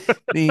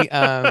 Did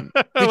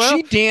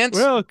she dance?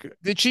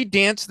 Did she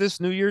dance this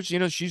New Year's? She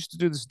used to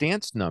do this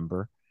dance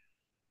number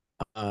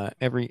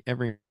every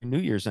New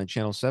Year's on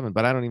Channel 7,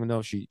 but I don't even know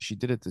if she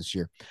did it this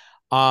year.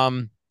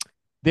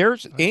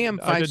 There's AM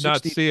 560. I did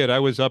not see it. I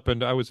was up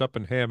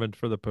in Hammond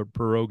for the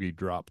pierogi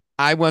drop.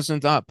 I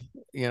wasn't up.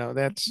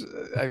 That's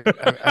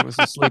I was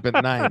asleep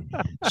at 9.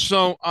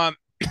 So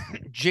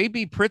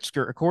JB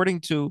Pritzker,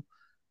 according to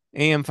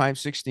AM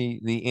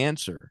 560, The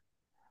Answer,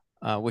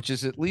 which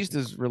is at least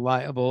as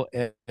reliable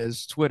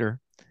as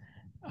Twitter,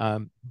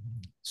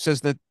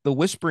 says that the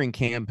whispering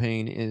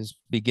campaign is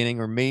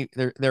beginning, or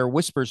there are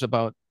whispers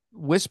that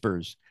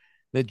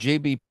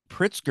JB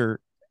Pritzker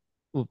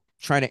will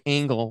try to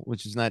angle,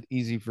 which is not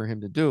easy for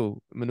him to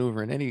do,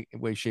 maneuver in any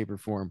way, shape, or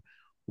form,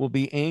 will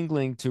be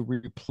angling to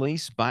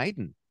replace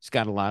Biden. He's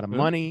got a lot of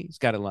money. He's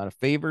got a lot of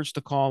favors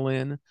to call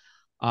in.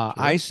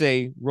 I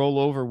say roll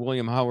over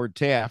William Howard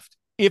Taft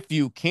if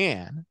you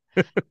can.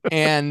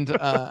 And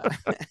but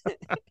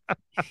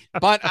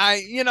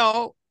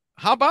how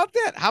about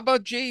that? How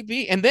about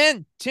JB? And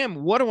then,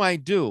 Tim, what do I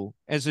do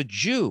as a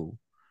Jew?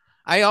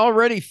 I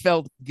already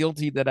felt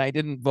guilty that I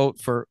didn't vote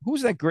for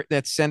who's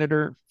that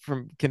senator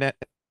from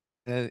Connecticut,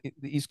 the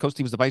East Coast.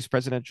 He was the vice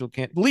presidential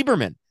candidate,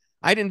 Lieberman.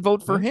 I didn't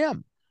vote for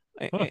him,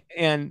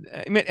 and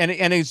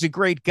he's a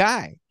great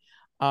guy.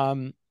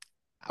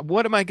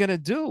 What am I going to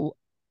do?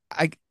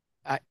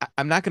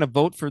 I'm not going to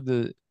vote for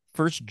the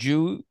first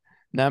Jew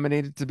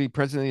nominated to be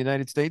president of the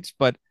United States,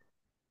 but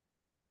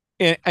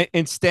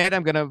instead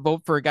I'm going to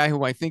vote for a guy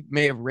who I think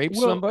may have raped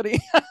somebody.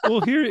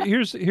 Well,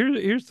 here's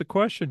the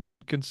question.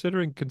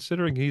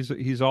 Considering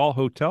he's all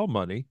hotel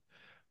money,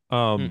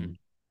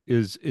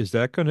 is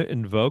that going to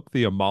invoke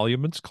the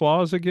emoluments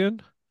clause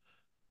again?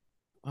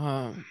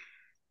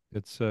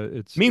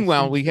 It's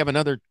Meanwhile, we have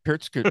another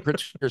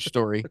Pritzker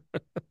story.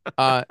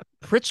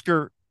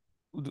 Pritzker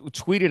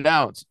tweeted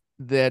out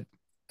that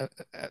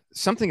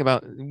something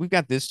about, we've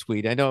got this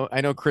tweet. I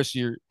know, Chris,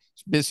 you're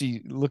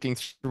busy looking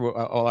through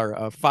all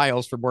our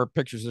files for more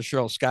pictures of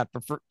Cheryl Scott,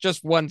 but for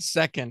just 1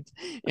 second,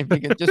 if you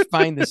can just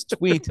find this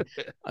tweet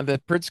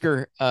that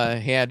Pritzker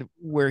had,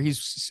 where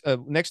he's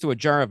next to a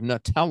jar of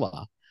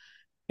Nutella.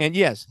 And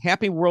yes,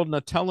 happy World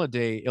Nutella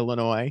Day,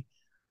 Illinois.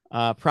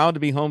 Proud to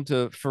be home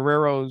to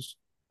Ferrero's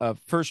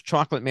first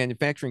chocolate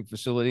manufacturing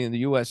facility in the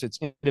U.S., its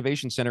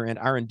innovation center and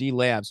R&D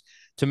labs,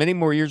 to many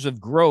more years of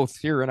growth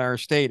here in our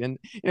state. And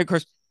of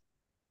course,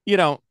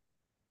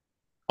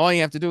 all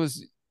you have to do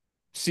is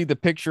see the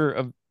picture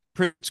of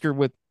Pritzker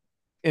with,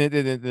 and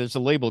there's a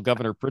label,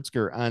 Governor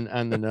Pritzker,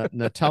 on the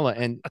Nutella,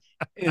 and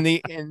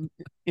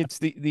it's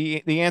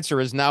the answer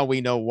is, now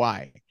we know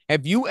why.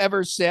 Have you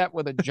ever sat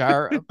with a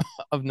jar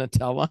of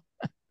Nutella?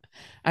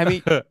 I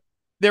mean,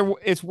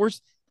 it's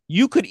worse.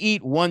 You could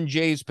eat one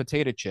Jay's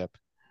potato chip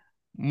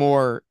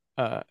more,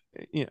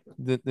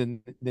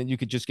 than you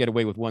could just get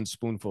away with one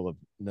spoonful of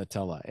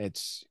Nutella.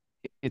 It's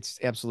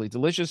absolutely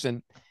delicious,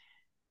 and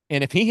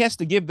if he has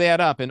to give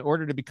that up in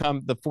order to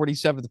become the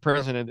 47th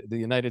president of the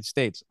United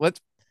States,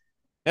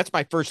 that's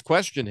my first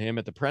question to him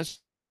at the press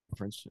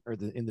conference or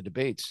in the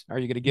debates. Are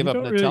you going to give up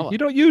Nutella? You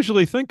don't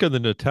usually think of the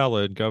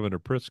Nutella and Governor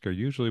Pritzker.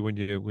 Usually, when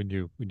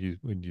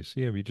you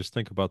see him, you just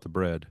think about the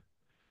bread.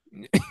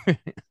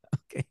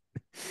 Okay,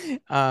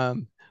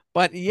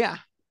 but yeah,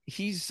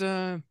 he's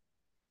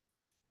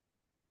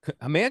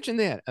imagine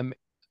that. And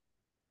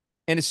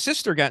his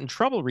sister got in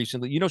trouble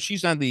recently.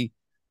 She's on the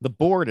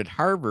board at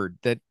Harvard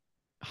that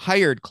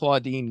hired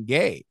Claudine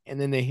Gay, and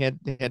then they had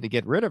to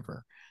get rid of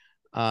her.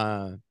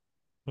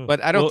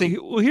 But I don't think.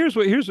 Well, here's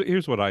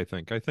what I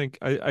think. I think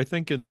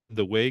in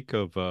the wake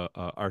of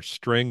our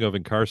string of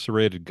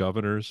incarcerated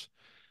governors,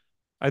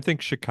 I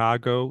think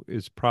Chicago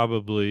is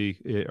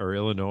probably, or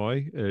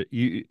Illinois,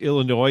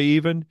 Illinois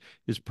even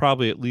is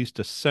probably at least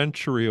a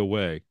century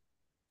away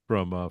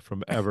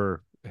from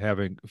ever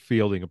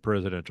fielding a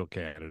presidential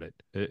candidate.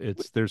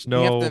 There's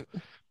no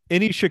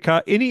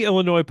any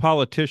Illinois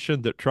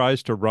politician that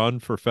tries to run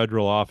for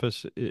federal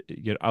office,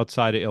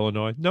 outside of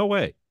Illinois, no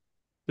way.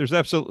 There's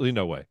absolutely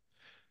no way.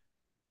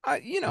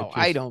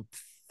 I don't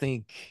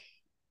think.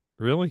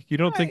 Really? You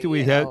don't think that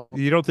we had?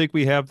 You don't think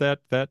we have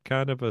that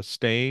kind of a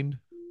stain?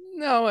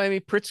 No, I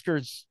mean,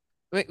 Pritzker's,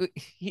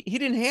 he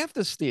didn't have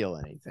to steal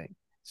anything,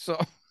 so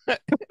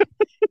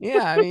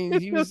yeah. I mean,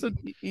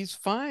 he's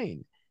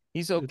fine.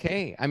 He's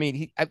okay. I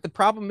mean, the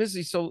problem is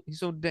he's so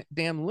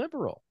damn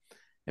liberal.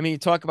 I mean, you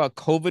talk about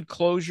COVID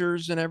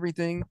closures and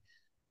everything,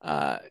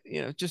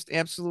 just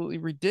absolutely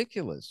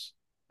ridiculous.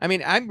 I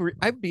mean,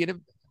 I'd be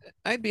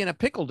in a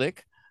pickle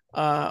dick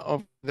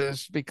of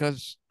this,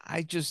 because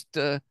I just,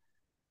 part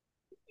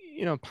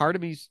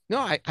of me's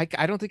I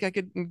don't think I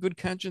could in good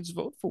conscience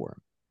vote for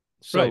him.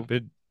 So, right,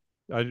 but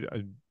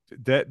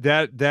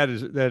that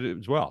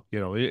is well,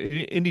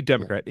 any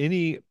Democrat,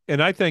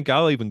 and I think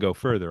I'll even go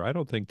further. I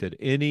don't think that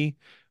any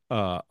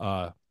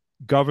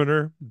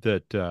governor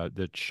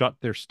that shut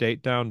their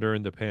state down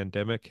during the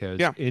pandemic has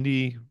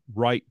any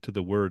right to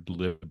the word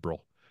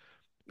liberal.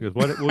 Because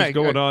what was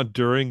going on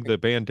during the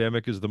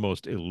pandemic is the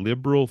most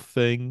illiberal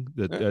thing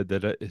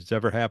that has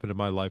ever happened in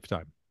my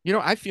lifetime.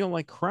 I feel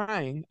like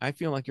crying. I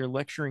feel like you're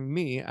lecturing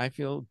me. I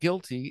feel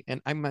guilty,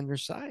 and I'm on your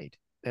side.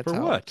 That's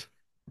for what?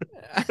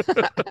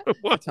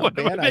 What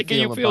making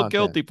you feel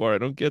guilty for? I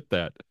don't get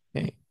that.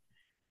 Hey,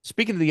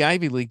 speaking of the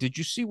Ivy League, did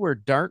you see where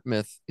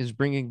Dartmouth is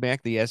bringing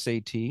back the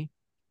SAT?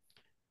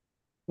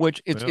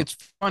 Which it's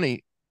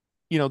funny,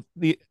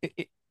 they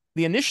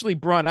initially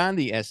brought on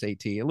the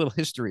SAT, a little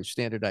history of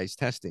standardized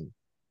testing,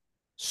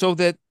 so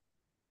that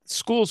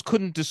schools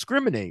couldn't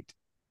discriminate,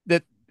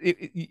 that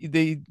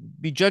they'd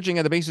be judging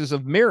on the basis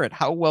of merit,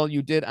 how well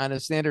you did on a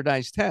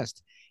standardized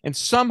test. And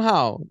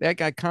somehow that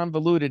got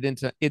convoluted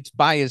into it's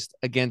biased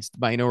against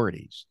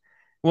minorities.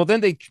 Well,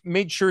 then they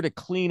made sure to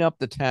clean up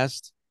the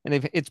test,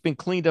 and it's been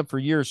cleaned up for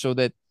years, so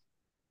that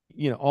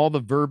all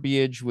the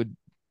verbiage would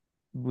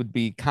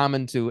be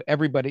common to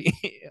everybody,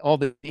 all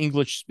the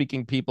English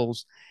speaking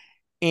peoples.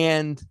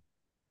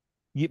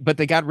 But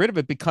they got rid of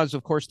it because,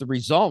 of course, the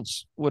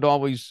results would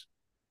always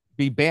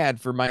be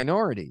bad for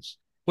minorities.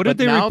 What did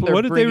they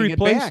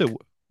replace it?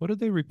 What did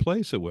they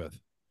replace it with?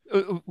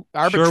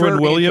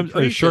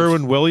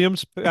 Sherwin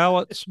Williams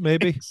ballots,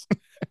 maybe.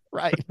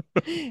 Right,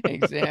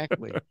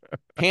 exactly.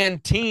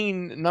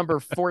 Pantene number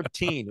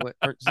 14.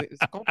 Is it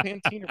called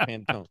Pantene or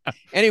Pantone?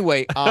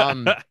 Anyway,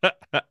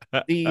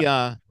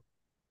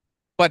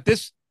 but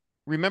this.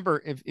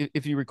 Remember,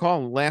 if you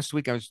recall, last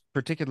week I was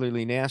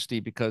particularly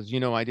nasty because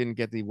I didn't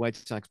get the White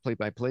Sox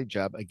play-by-play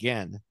job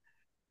again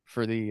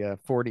for the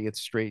 40th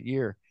straight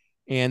year,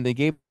 and they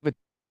gave it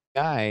a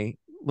guy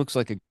looks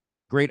like a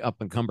great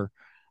up-and-comer,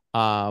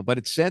 but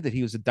it said that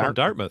he was a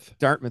Dartmouth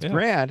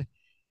grad,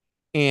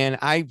 and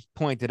I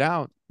pointed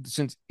out,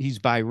 since he's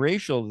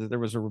biracial, that there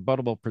was a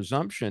rebuttable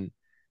presumption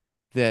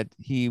that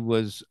he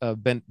was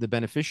the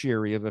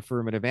beneficiary of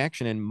affirmative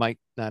action and might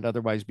not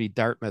otherwise be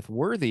Dartmouth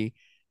worthy.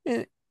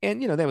 And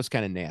that was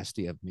kind of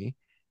nasty of me.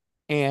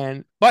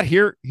 But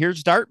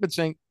here's Dartmouth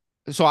saying,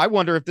 so I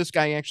wonder if this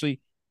guy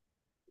actually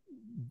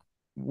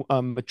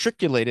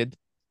matriculated,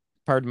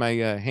 pardon my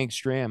Hank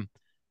Stram,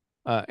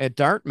 at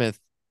Dartmouth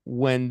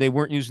when they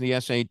weren't using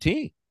the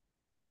SAT.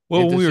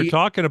 Well, when we were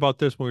talking about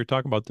this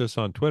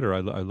on Twitter, I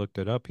looked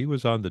it up. He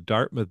was on the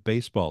Dartmouth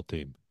baseball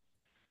team.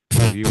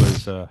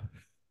 So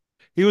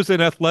he was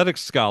an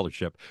athletics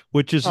scholarship,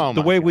 which is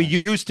the way we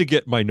used to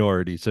get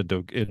minorities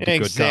into good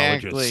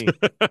colleges.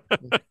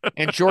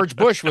 And George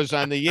Bush was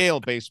on the Yale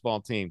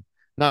baseball team.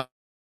 Not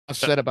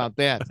said about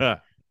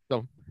that.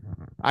 So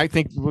I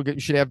think we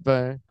should have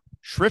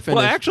Schriffen. Well,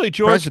 actually,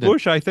 George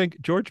Bush, I think,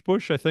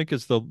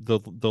 is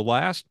the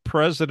last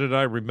president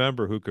I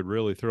remember who could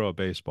really throw a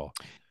baseball.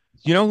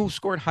 You know who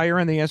scored higher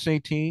on the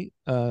SAT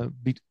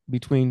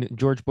between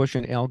George Bush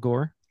and Al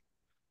Gore?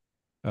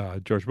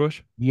 George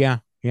Bush? Yeah.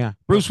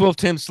 Bruce Wolf,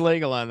 Tim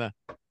Slagle on the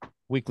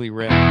Weekly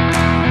Wrap.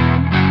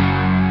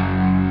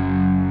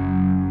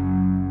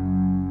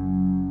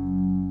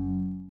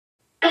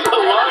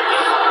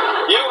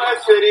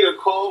 U.S. city to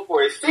call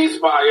for a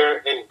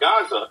ceasefire in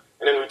Gaza,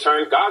 and in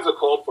return, Gaza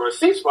called for a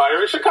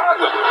ceasefire in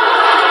Chicago.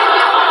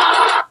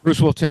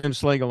 Bruce Wolf, Tim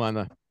Slagle on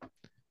the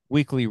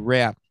Weekly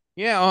Wrap.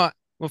 Yeah,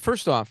 well,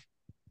 first off,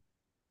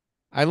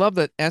 I love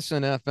that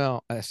SNFL.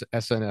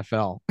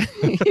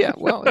 Yeah,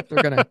 well, if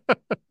they're gonna,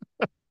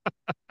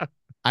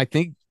 I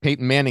think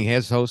Peyton Manning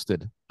has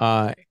hosted.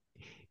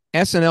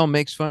 SNL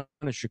makes fun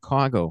of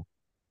Chicago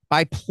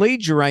by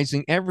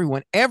plagiarizing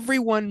everyone.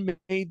 Everyone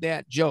made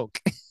that joke.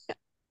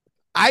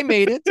 I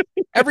made it.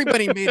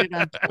 Everybody made it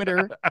on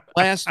Twitter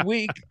last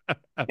week.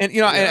 And,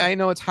 I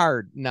know it's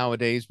hard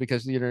nowadays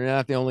because you're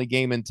not the only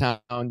game in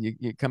town.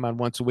 You come on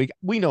once a week.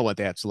 We know what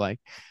that's like.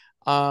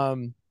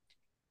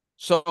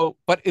 So,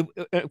 but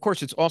of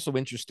course, it's also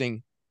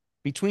interesting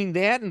between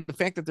that and the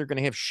fact that they're going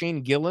to have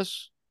Shane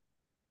Gillis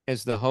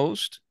as the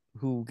host,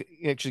 who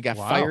actually got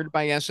fired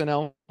by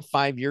SNL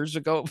 5 years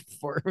ago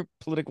for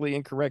politically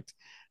incorrect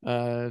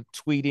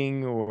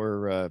tweeting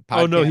or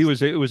podcast. Oh no, it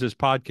was his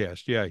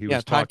podcast. Yeah, he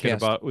was talking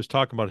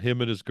about him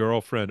and his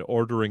girlfriend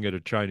ordering at a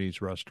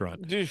Chinese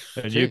restaurant.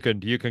 And you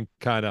can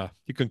kind of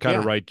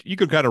write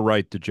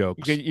the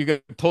jokes. You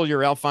could pull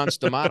your Alphonse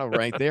D'Amato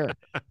right there.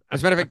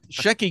 As a matter of fact,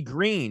 Shecky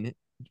Green,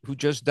 who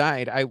just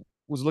died, I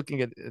was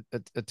looking at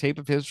a tape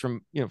of his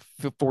from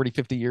 40,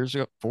 50 years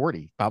ago,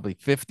 40, probably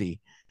 50.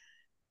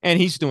 And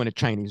he's doing a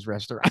Chinese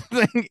restaurant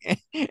thing.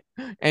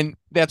 And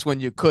that's when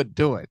you could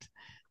do it.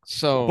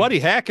 So Buddy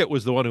Hackett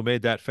was the one who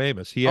made that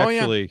famous. He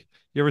you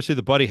ever see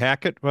the Buddy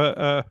Hackett?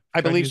 I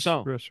believe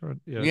so.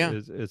 Restaurant. Yeah.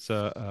 It's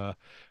no.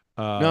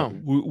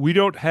 We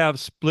don't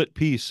have split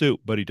pea soup,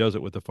 but he does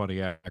it with a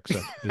funny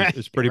accent.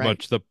 It's pretty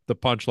much the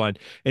punchline.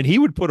 And he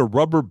would put a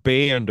rubber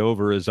band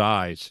over his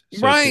eyes,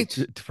 so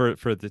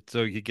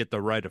you get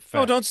the right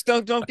effect.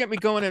 Oh, don't get me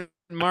going at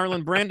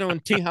Marlon Brando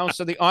and Tea House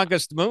of the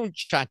August Moon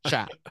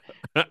cha-cha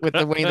with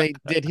the way they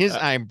did his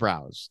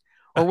eyebrows.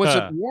 Or was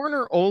it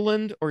Warner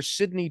Oland or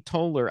Sidney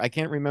Toller? I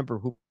can't remember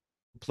who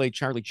played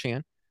Charlie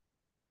Chan.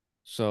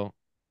 So,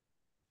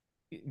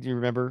 do you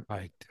remember?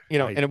 And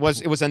it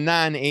was a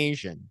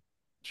non-Asian.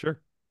 Sure.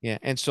 Yeah,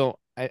 and so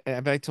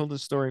I told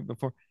this story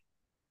before.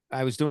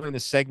 I was doing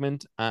this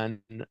segment on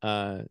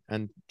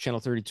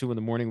Channel 32 in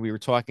the morning. We were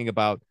talking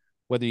about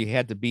whether you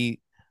had to be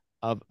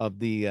of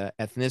the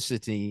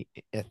ethnicity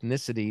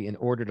in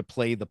order to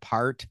play the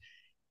part,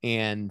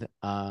 and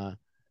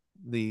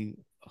the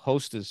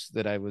hostess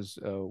that I was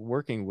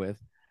working with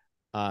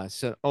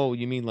said, "Oh,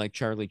 you mean like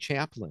Charlie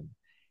Chaplin?"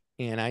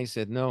 And I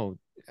said, "No,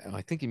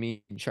 I think you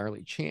mean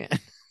Charlie Chan,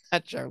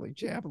 not Charlie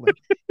Chaplin."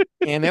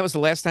 And that was the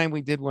last time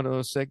we did one of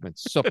those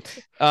segments. So,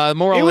 it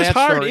was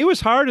hard. It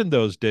was hard in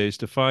those days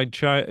to find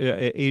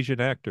Asian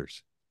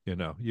actors.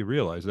 You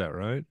realize that,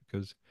 right?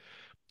 Because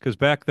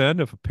back then,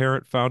 if a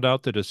parent found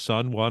out that his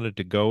son wanted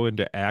to go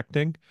into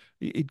acting,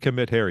 he'd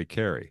commit Harry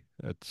Carey.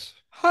 That's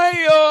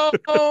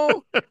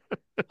hi-yo.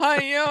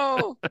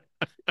 Hi-yo.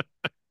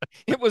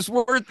 It was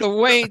worth the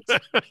wait.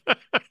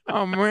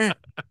 Oh, man.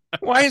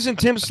 Why isn't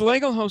Tim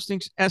Slagle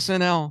hosting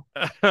SNL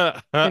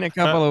in a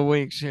couple of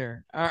weeks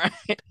here? All right.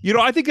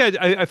 I think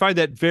I find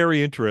that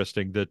very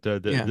interesting that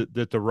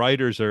the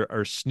writers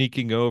are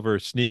sneaking over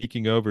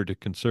to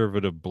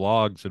conservative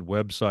blogs and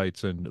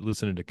websites and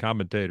listening to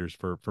commentators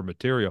for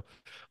material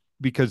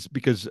because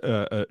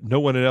no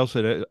one else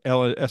at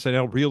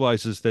SNL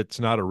realizes that's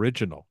not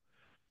original.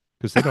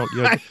 Because they don't,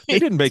 they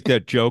didn't make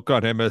that joke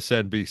on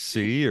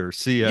MSNBC or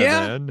CNN.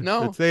 Yeah,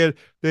 no,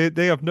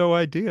 they have no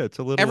idea. It's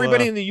a little.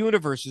 Everybody in the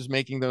universe is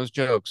making those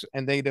jokes,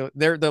 and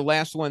they're the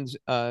last ones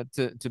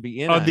to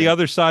be in on the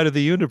other side of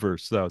the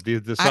universe, though.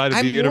 The side of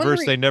the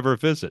universe they never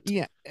visit.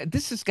 Yeah,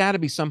 this has got to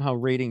be somehow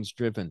ratings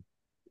driven.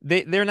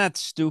 They're not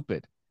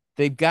stupid.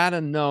 They've got to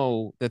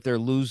know that they're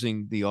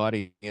losing the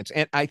audience,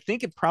 and I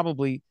think it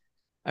probably.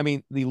 I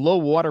mean, the low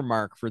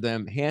watermark for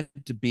them had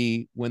to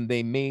be when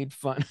they made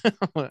fun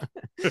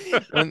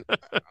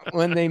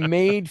when they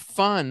made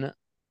fun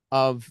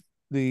of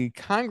the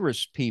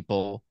Congress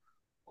people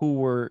who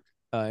were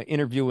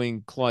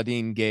interviewing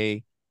Claudine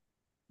Gay,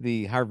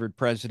 the Harvard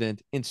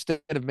president,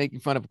 instead of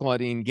making fun of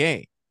Claudine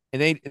Gay.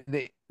 And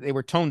they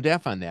were tone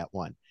deaf on that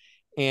one.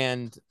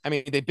 And I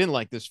mean, they've been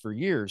like this for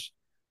years.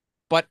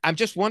 But I'm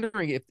just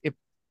wondering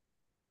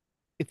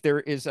if there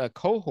is a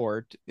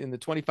cohort in the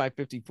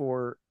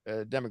 25-54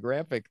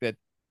 demographic that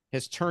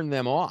has turned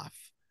them off.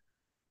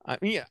 I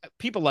mean,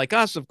 people like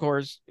us, of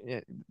course,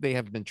 they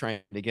have been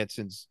trying to get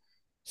since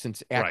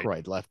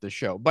Aykroyd left the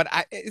show. But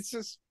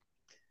it's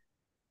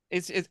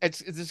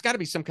there's got to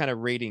be some kind of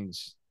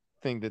ratings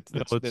thing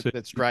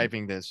that's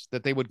driving this,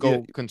 that they would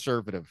go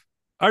conservative.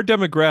 Our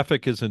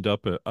demographic isn't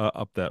up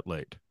that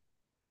late.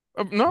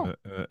 No.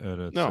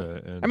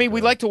 I mean, we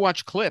like to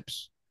watch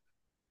clips.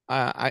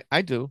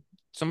 I do.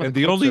 Some of and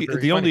the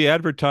only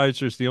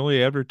advertisers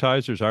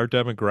our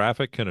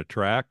demographic can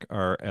attract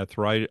are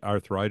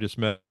arthritis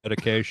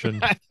medication.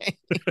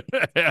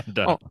 And,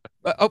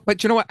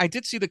 but you know what? I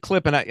did see the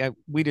clip, and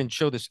we didn't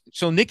show this.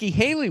 So Nikki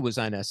Haley was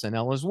on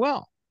SNL as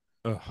well.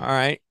 All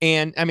right,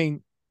 and I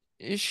mean,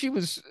 she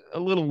was a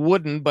little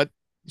wooden, but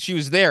she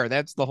was there.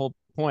 That's the whole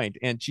point.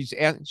 And she's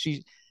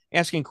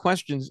asking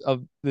questions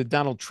of the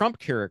Donald Trump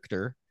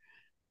character,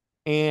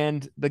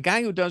 and the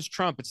guy who does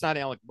Trump. It's not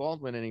Alec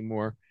Baldwin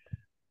anymore.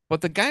 But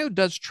the guy who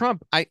does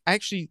Trump, I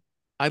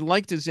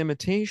liked his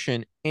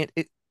imitation, and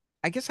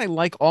I guess I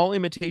like all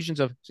imitations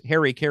of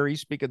Harry Carey,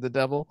 speak of the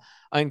devil,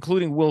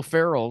 including Will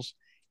Ferrell's,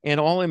 and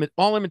all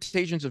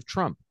imitations of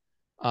Trump.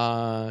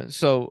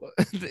 So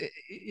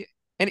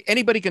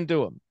anybody can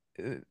do them.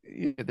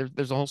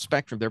 There's a whole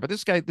spectrum there, but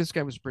this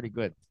guy was pretty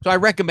good. So I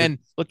recommend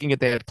looking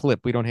at that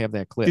clip. We don't have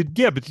that clip.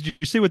 But did you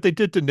see what they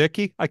did to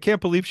Nikki? I can't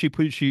believe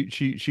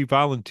she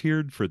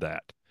volunteered for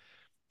that.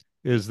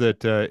 Is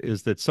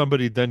that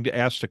somebody then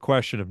asked a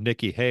question of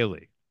Nikki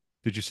Haley?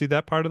 Did you see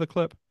that part of the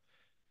clip?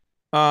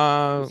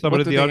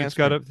 Somebody in the audience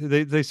got up.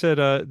 They said,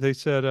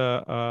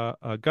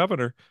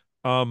 Governor,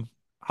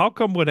 how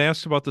come when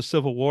asked about the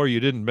Civil War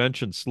you didn't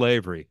mention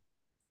slavery?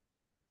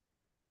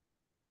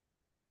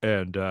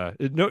 And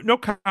no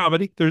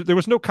comedy. There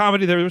was no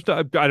comedy.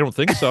 I don't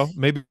think so.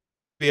 Maybe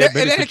it's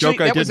a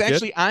joke I didn't get. That was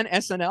actually on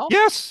SNL.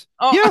 Yes.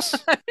 Oh.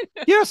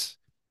 Yes.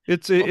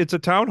 It's a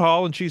town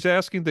hall, and she's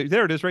asking.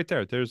 There it is, right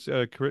there. There's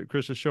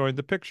Chris is showing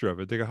the picture of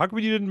it. They go, how come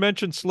you didn't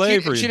mention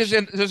slavery? She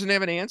doesn't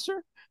have an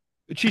answer.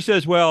 She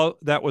says, "Well,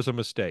 that was a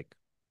mistake."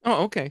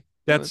 Oh, okay.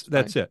 That's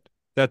it.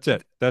 That's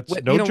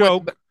no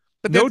joke.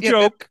 But no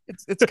joke.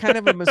 It's kind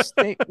of a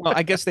mistake. Well,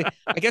 I guess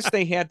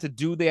they had to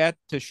do that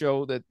to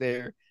show that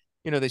they're,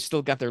 they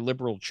still got their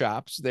liberal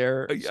chops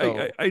there.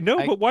 So I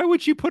know, but why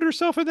would she put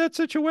herself in that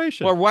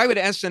situation? Or why would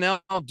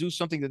SNL do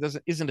something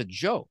that isn't a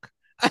joke?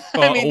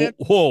 There's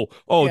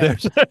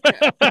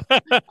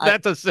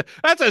that's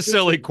a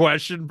silly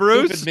question,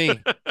 Bruce.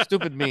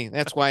 Stupid me.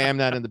 That's why I'm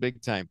not in the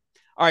big time.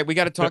 All right, we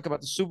got to talk about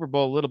the Super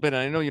Bowl a little bit,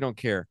 and I know you don't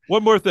care.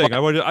 One more thing,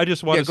 I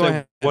just want to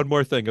say one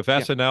more thing. If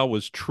SNL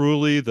was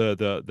truly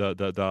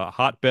the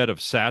hotbed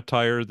of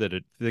satire that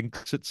it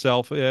thinks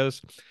itself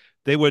is,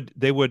 they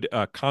would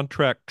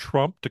contract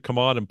Trump to come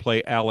on and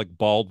play Alec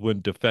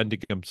Baldwin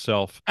defending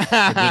himself in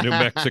the New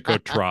Mexico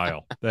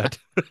trial.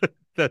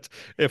 That's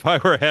if I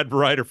were a head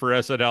writer for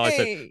SNL, I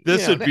said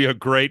this would be a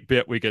great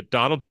bit. We get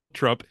Donald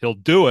Trump. He'll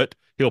do it.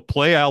 He'll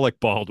play Alec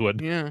Baldwin.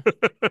 Yeah,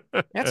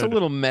 that's a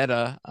little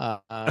meta,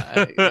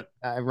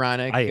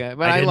 ironic.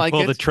 But I like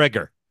pull the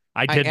trigger.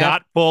 I did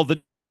not pull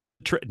the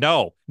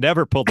no,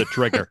 never pull the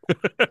trigger.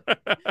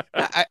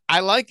 I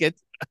like it.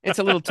 It's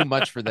a little too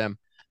much for them.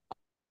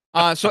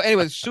 So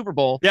anyway, Super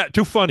Bowl. Yeah,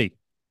 too funny.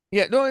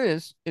 Yeah, no, it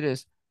is. It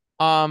is.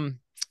 I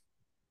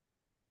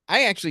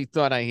actually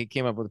thought I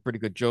came up with a pretty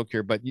good joke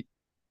here, but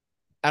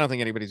I don't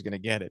think anybody's going to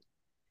get it.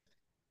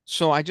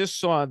 So I just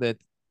saw that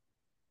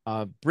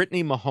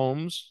Brittany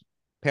Mahomes,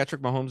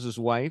 Patrick Mahomes'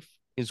 wife,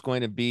 is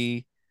going to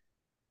be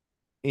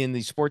in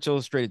the Sports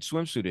Illustrated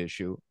swimsuit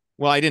issue.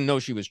 Well, I didn't know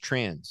she was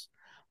trans,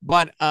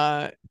 but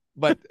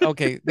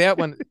okay, that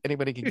one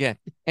anybody can get.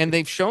 And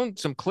they've shown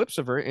some clips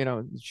of her.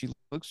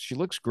 She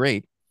looks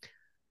great.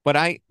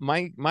 But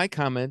my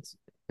comment,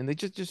 and they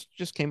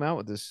just came out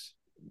with this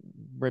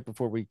right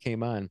before we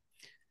came on.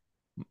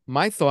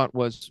 My thought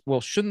was,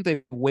 well, shouldn't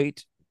they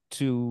wait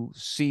to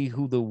see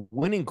who the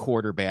winning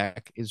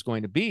quarterback is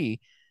going to be?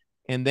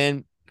 And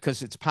then,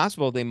 because it's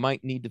possible they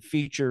might need to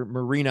feature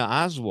Marina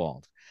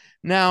Oswald.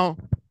 Now,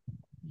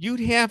 you'd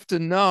have to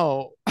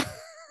know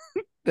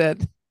that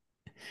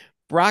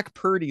Brock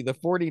Purdy, the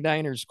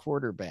 49ers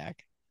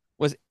quarterback,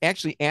 was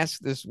actually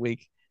asked this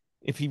week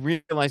if he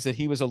realized that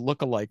he was a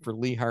lookalike for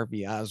Lee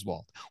Harvey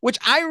Oswald, which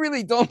I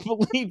really don't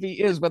believe he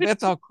is, but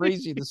that's how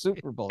crazy the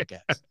Super Bowl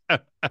gets.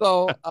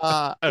 So,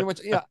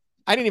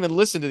 I didn't even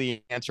listen to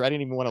the answer. I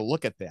didn't even want to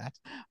look at that.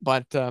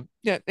 But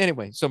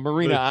anyway, so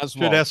Marina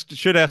Oswald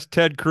should ask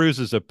Ted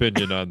Cruz's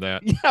opinion on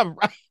that. Yeah,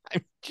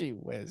 right. Gee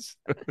whiz.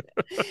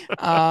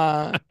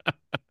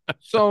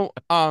 So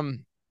I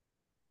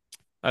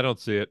don't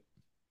see it.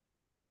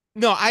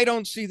 No, I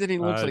don't see that he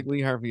looks like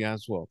Lee Harvey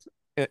Oswald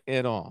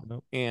at all.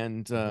 Nope.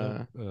 And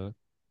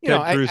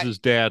Ted Cruz's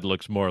dad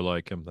looks more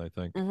like him, I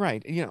think.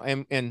 Right.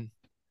 And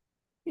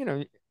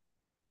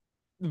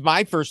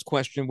my first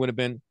question would have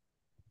been,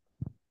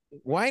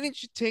 why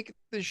didn't you take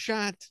the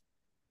shot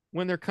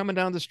when they're coming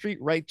down the street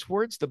right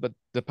towards the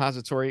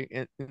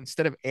depository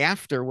instead of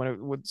after, when it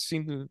would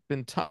seem to have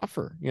been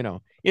tougher?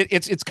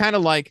 It's kind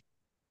of like,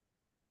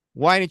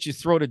 why didn't you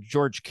throw to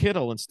George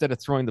Kittle instead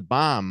of throwing the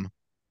bomb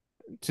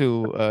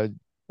to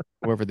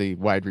whoever the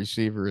wide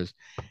receiver is?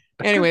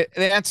 Anyway,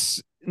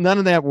 none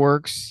of that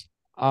works.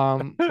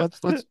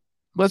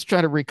 Let's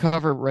try to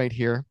recover right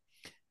here.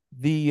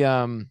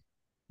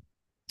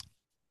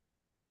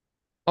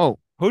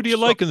 Who do you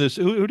like in this?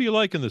 Who do you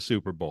like in the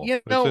Super Bowl?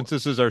 Since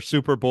this is our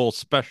Super Bowl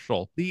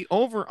special, the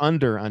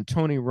over/under on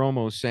Tony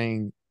Romo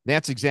saying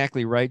that's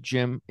exactly right,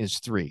 Jim, is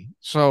 3.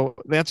 So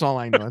that's all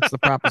I know. That's the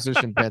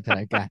proposition bet that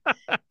I got.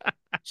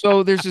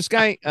 So there's this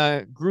guy,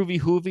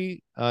 Groovy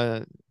Hoovy.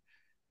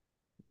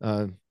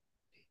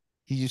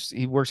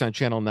 He works on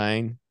Channel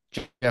 9,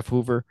 Jeff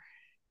Hoover,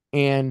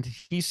 and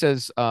he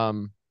says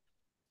some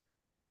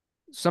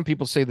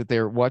people say that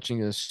they're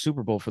watching a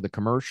Super Bowl for the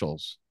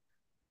commercials.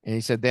 And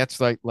he said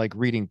that's like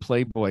reading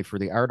Playboy for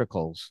the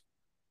articles.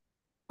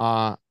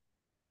 I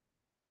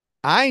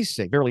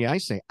say,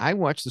 I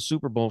watch the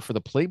Super Bowl for the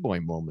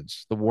Playboy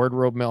moments, the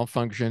wardrobe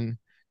malfunction,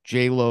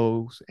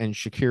 J-Lo's and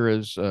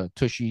Shakira's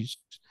tushies.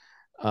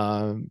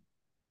 Are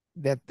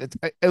you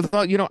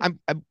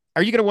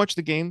going to watch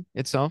the game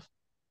itself?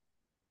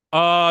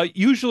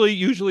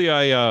 Usually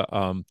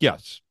I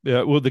yes.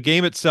 Well, the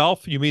game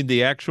itself, you mean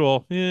the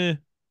actual? You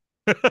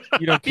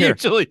don't care.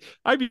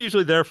 I'm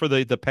usually there for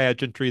the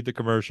pageantry, the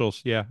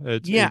commercials. Yeah,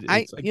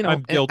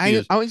 I'm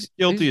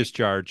guilty as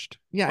charged.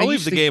 Yeah, I'll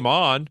leave the game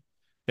on,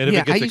 and if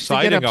it gets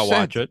exciting, I'll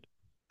watch it.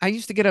 I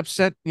used to get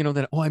upset,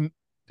 that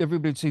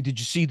everybody would say, "Did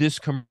you see this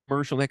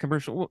commercial? That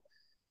commercial?" Well,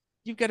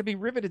 you've got to be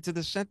riveted to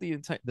the set the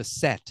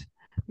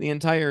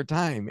entire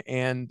time,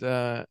 and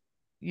this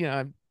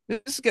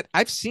is good.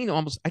 I've seen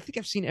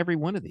every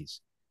one of these.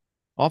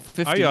 All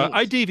 50.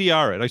 I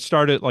DVR it. I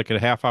start it like a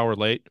half hour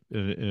late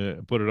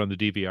and put it on the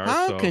DVR.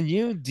 How can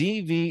you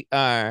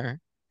DVR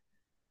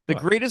the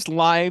greatest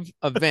live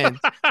event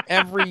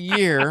every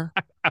year?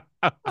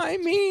 I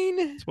mean,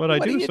 it's what I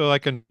do. So I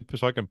can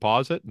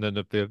pause it, and then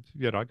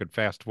I can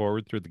fast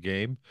forward through the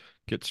game,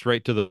 get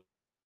straight to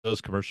those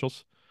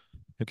commercials,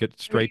 and get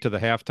straight to the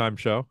halftime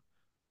show.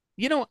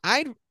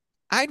 I'd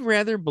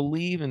rather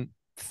believe in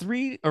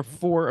 3 or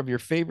 4 of your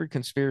favorite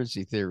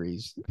conspiracy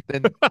theories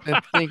than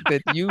think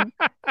that you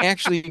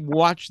actually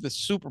watch the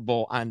Super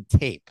Bowl on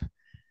tape.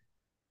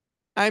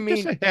 I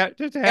mean,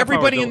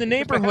 everybody in the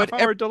neighborhood,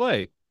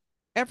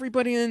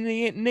 everybody in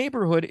the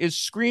neighborhood is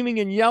screaming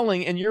and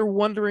yelling, and you're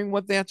wondering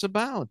what that's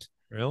about.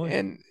 Really?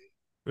 And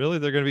really,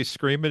 they're going to be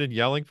screaming and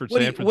yelling for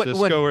San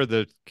Francisco or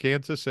the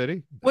Kansas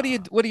City? What do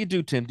you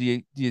do, Tim?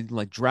 Do you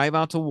like drive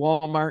out to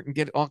Walmart and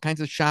get all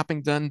kinds of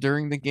shopping done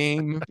during the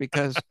game?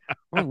 Because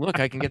look,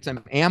 I can get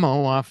some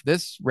ammo off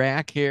this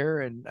rack here,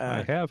 and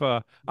I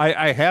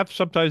have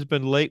sometimes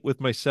been late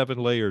with my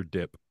 7-layer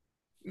dip.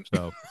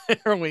 So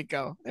there we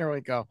go.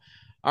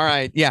 All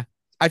right, yeah,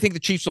 I think the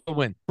Chiefs will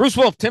win. Bruce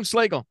Wolf, Tim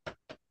Slagle,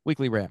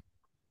 Weekly Wrap.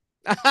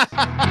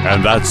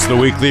 And that's the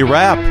Weekly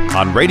Wrap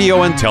on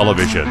radio and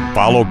television.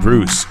 Follow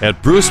Bruce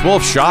at Bruce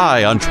Wolf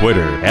Shy on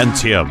Twitter and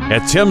Tim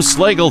at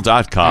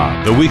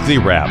timslagle.com. The Weekly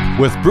Wrap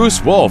with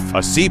Bruce Wolf,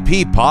 a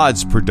CP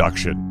Pods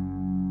production.